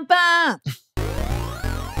 Ba-dum-bum.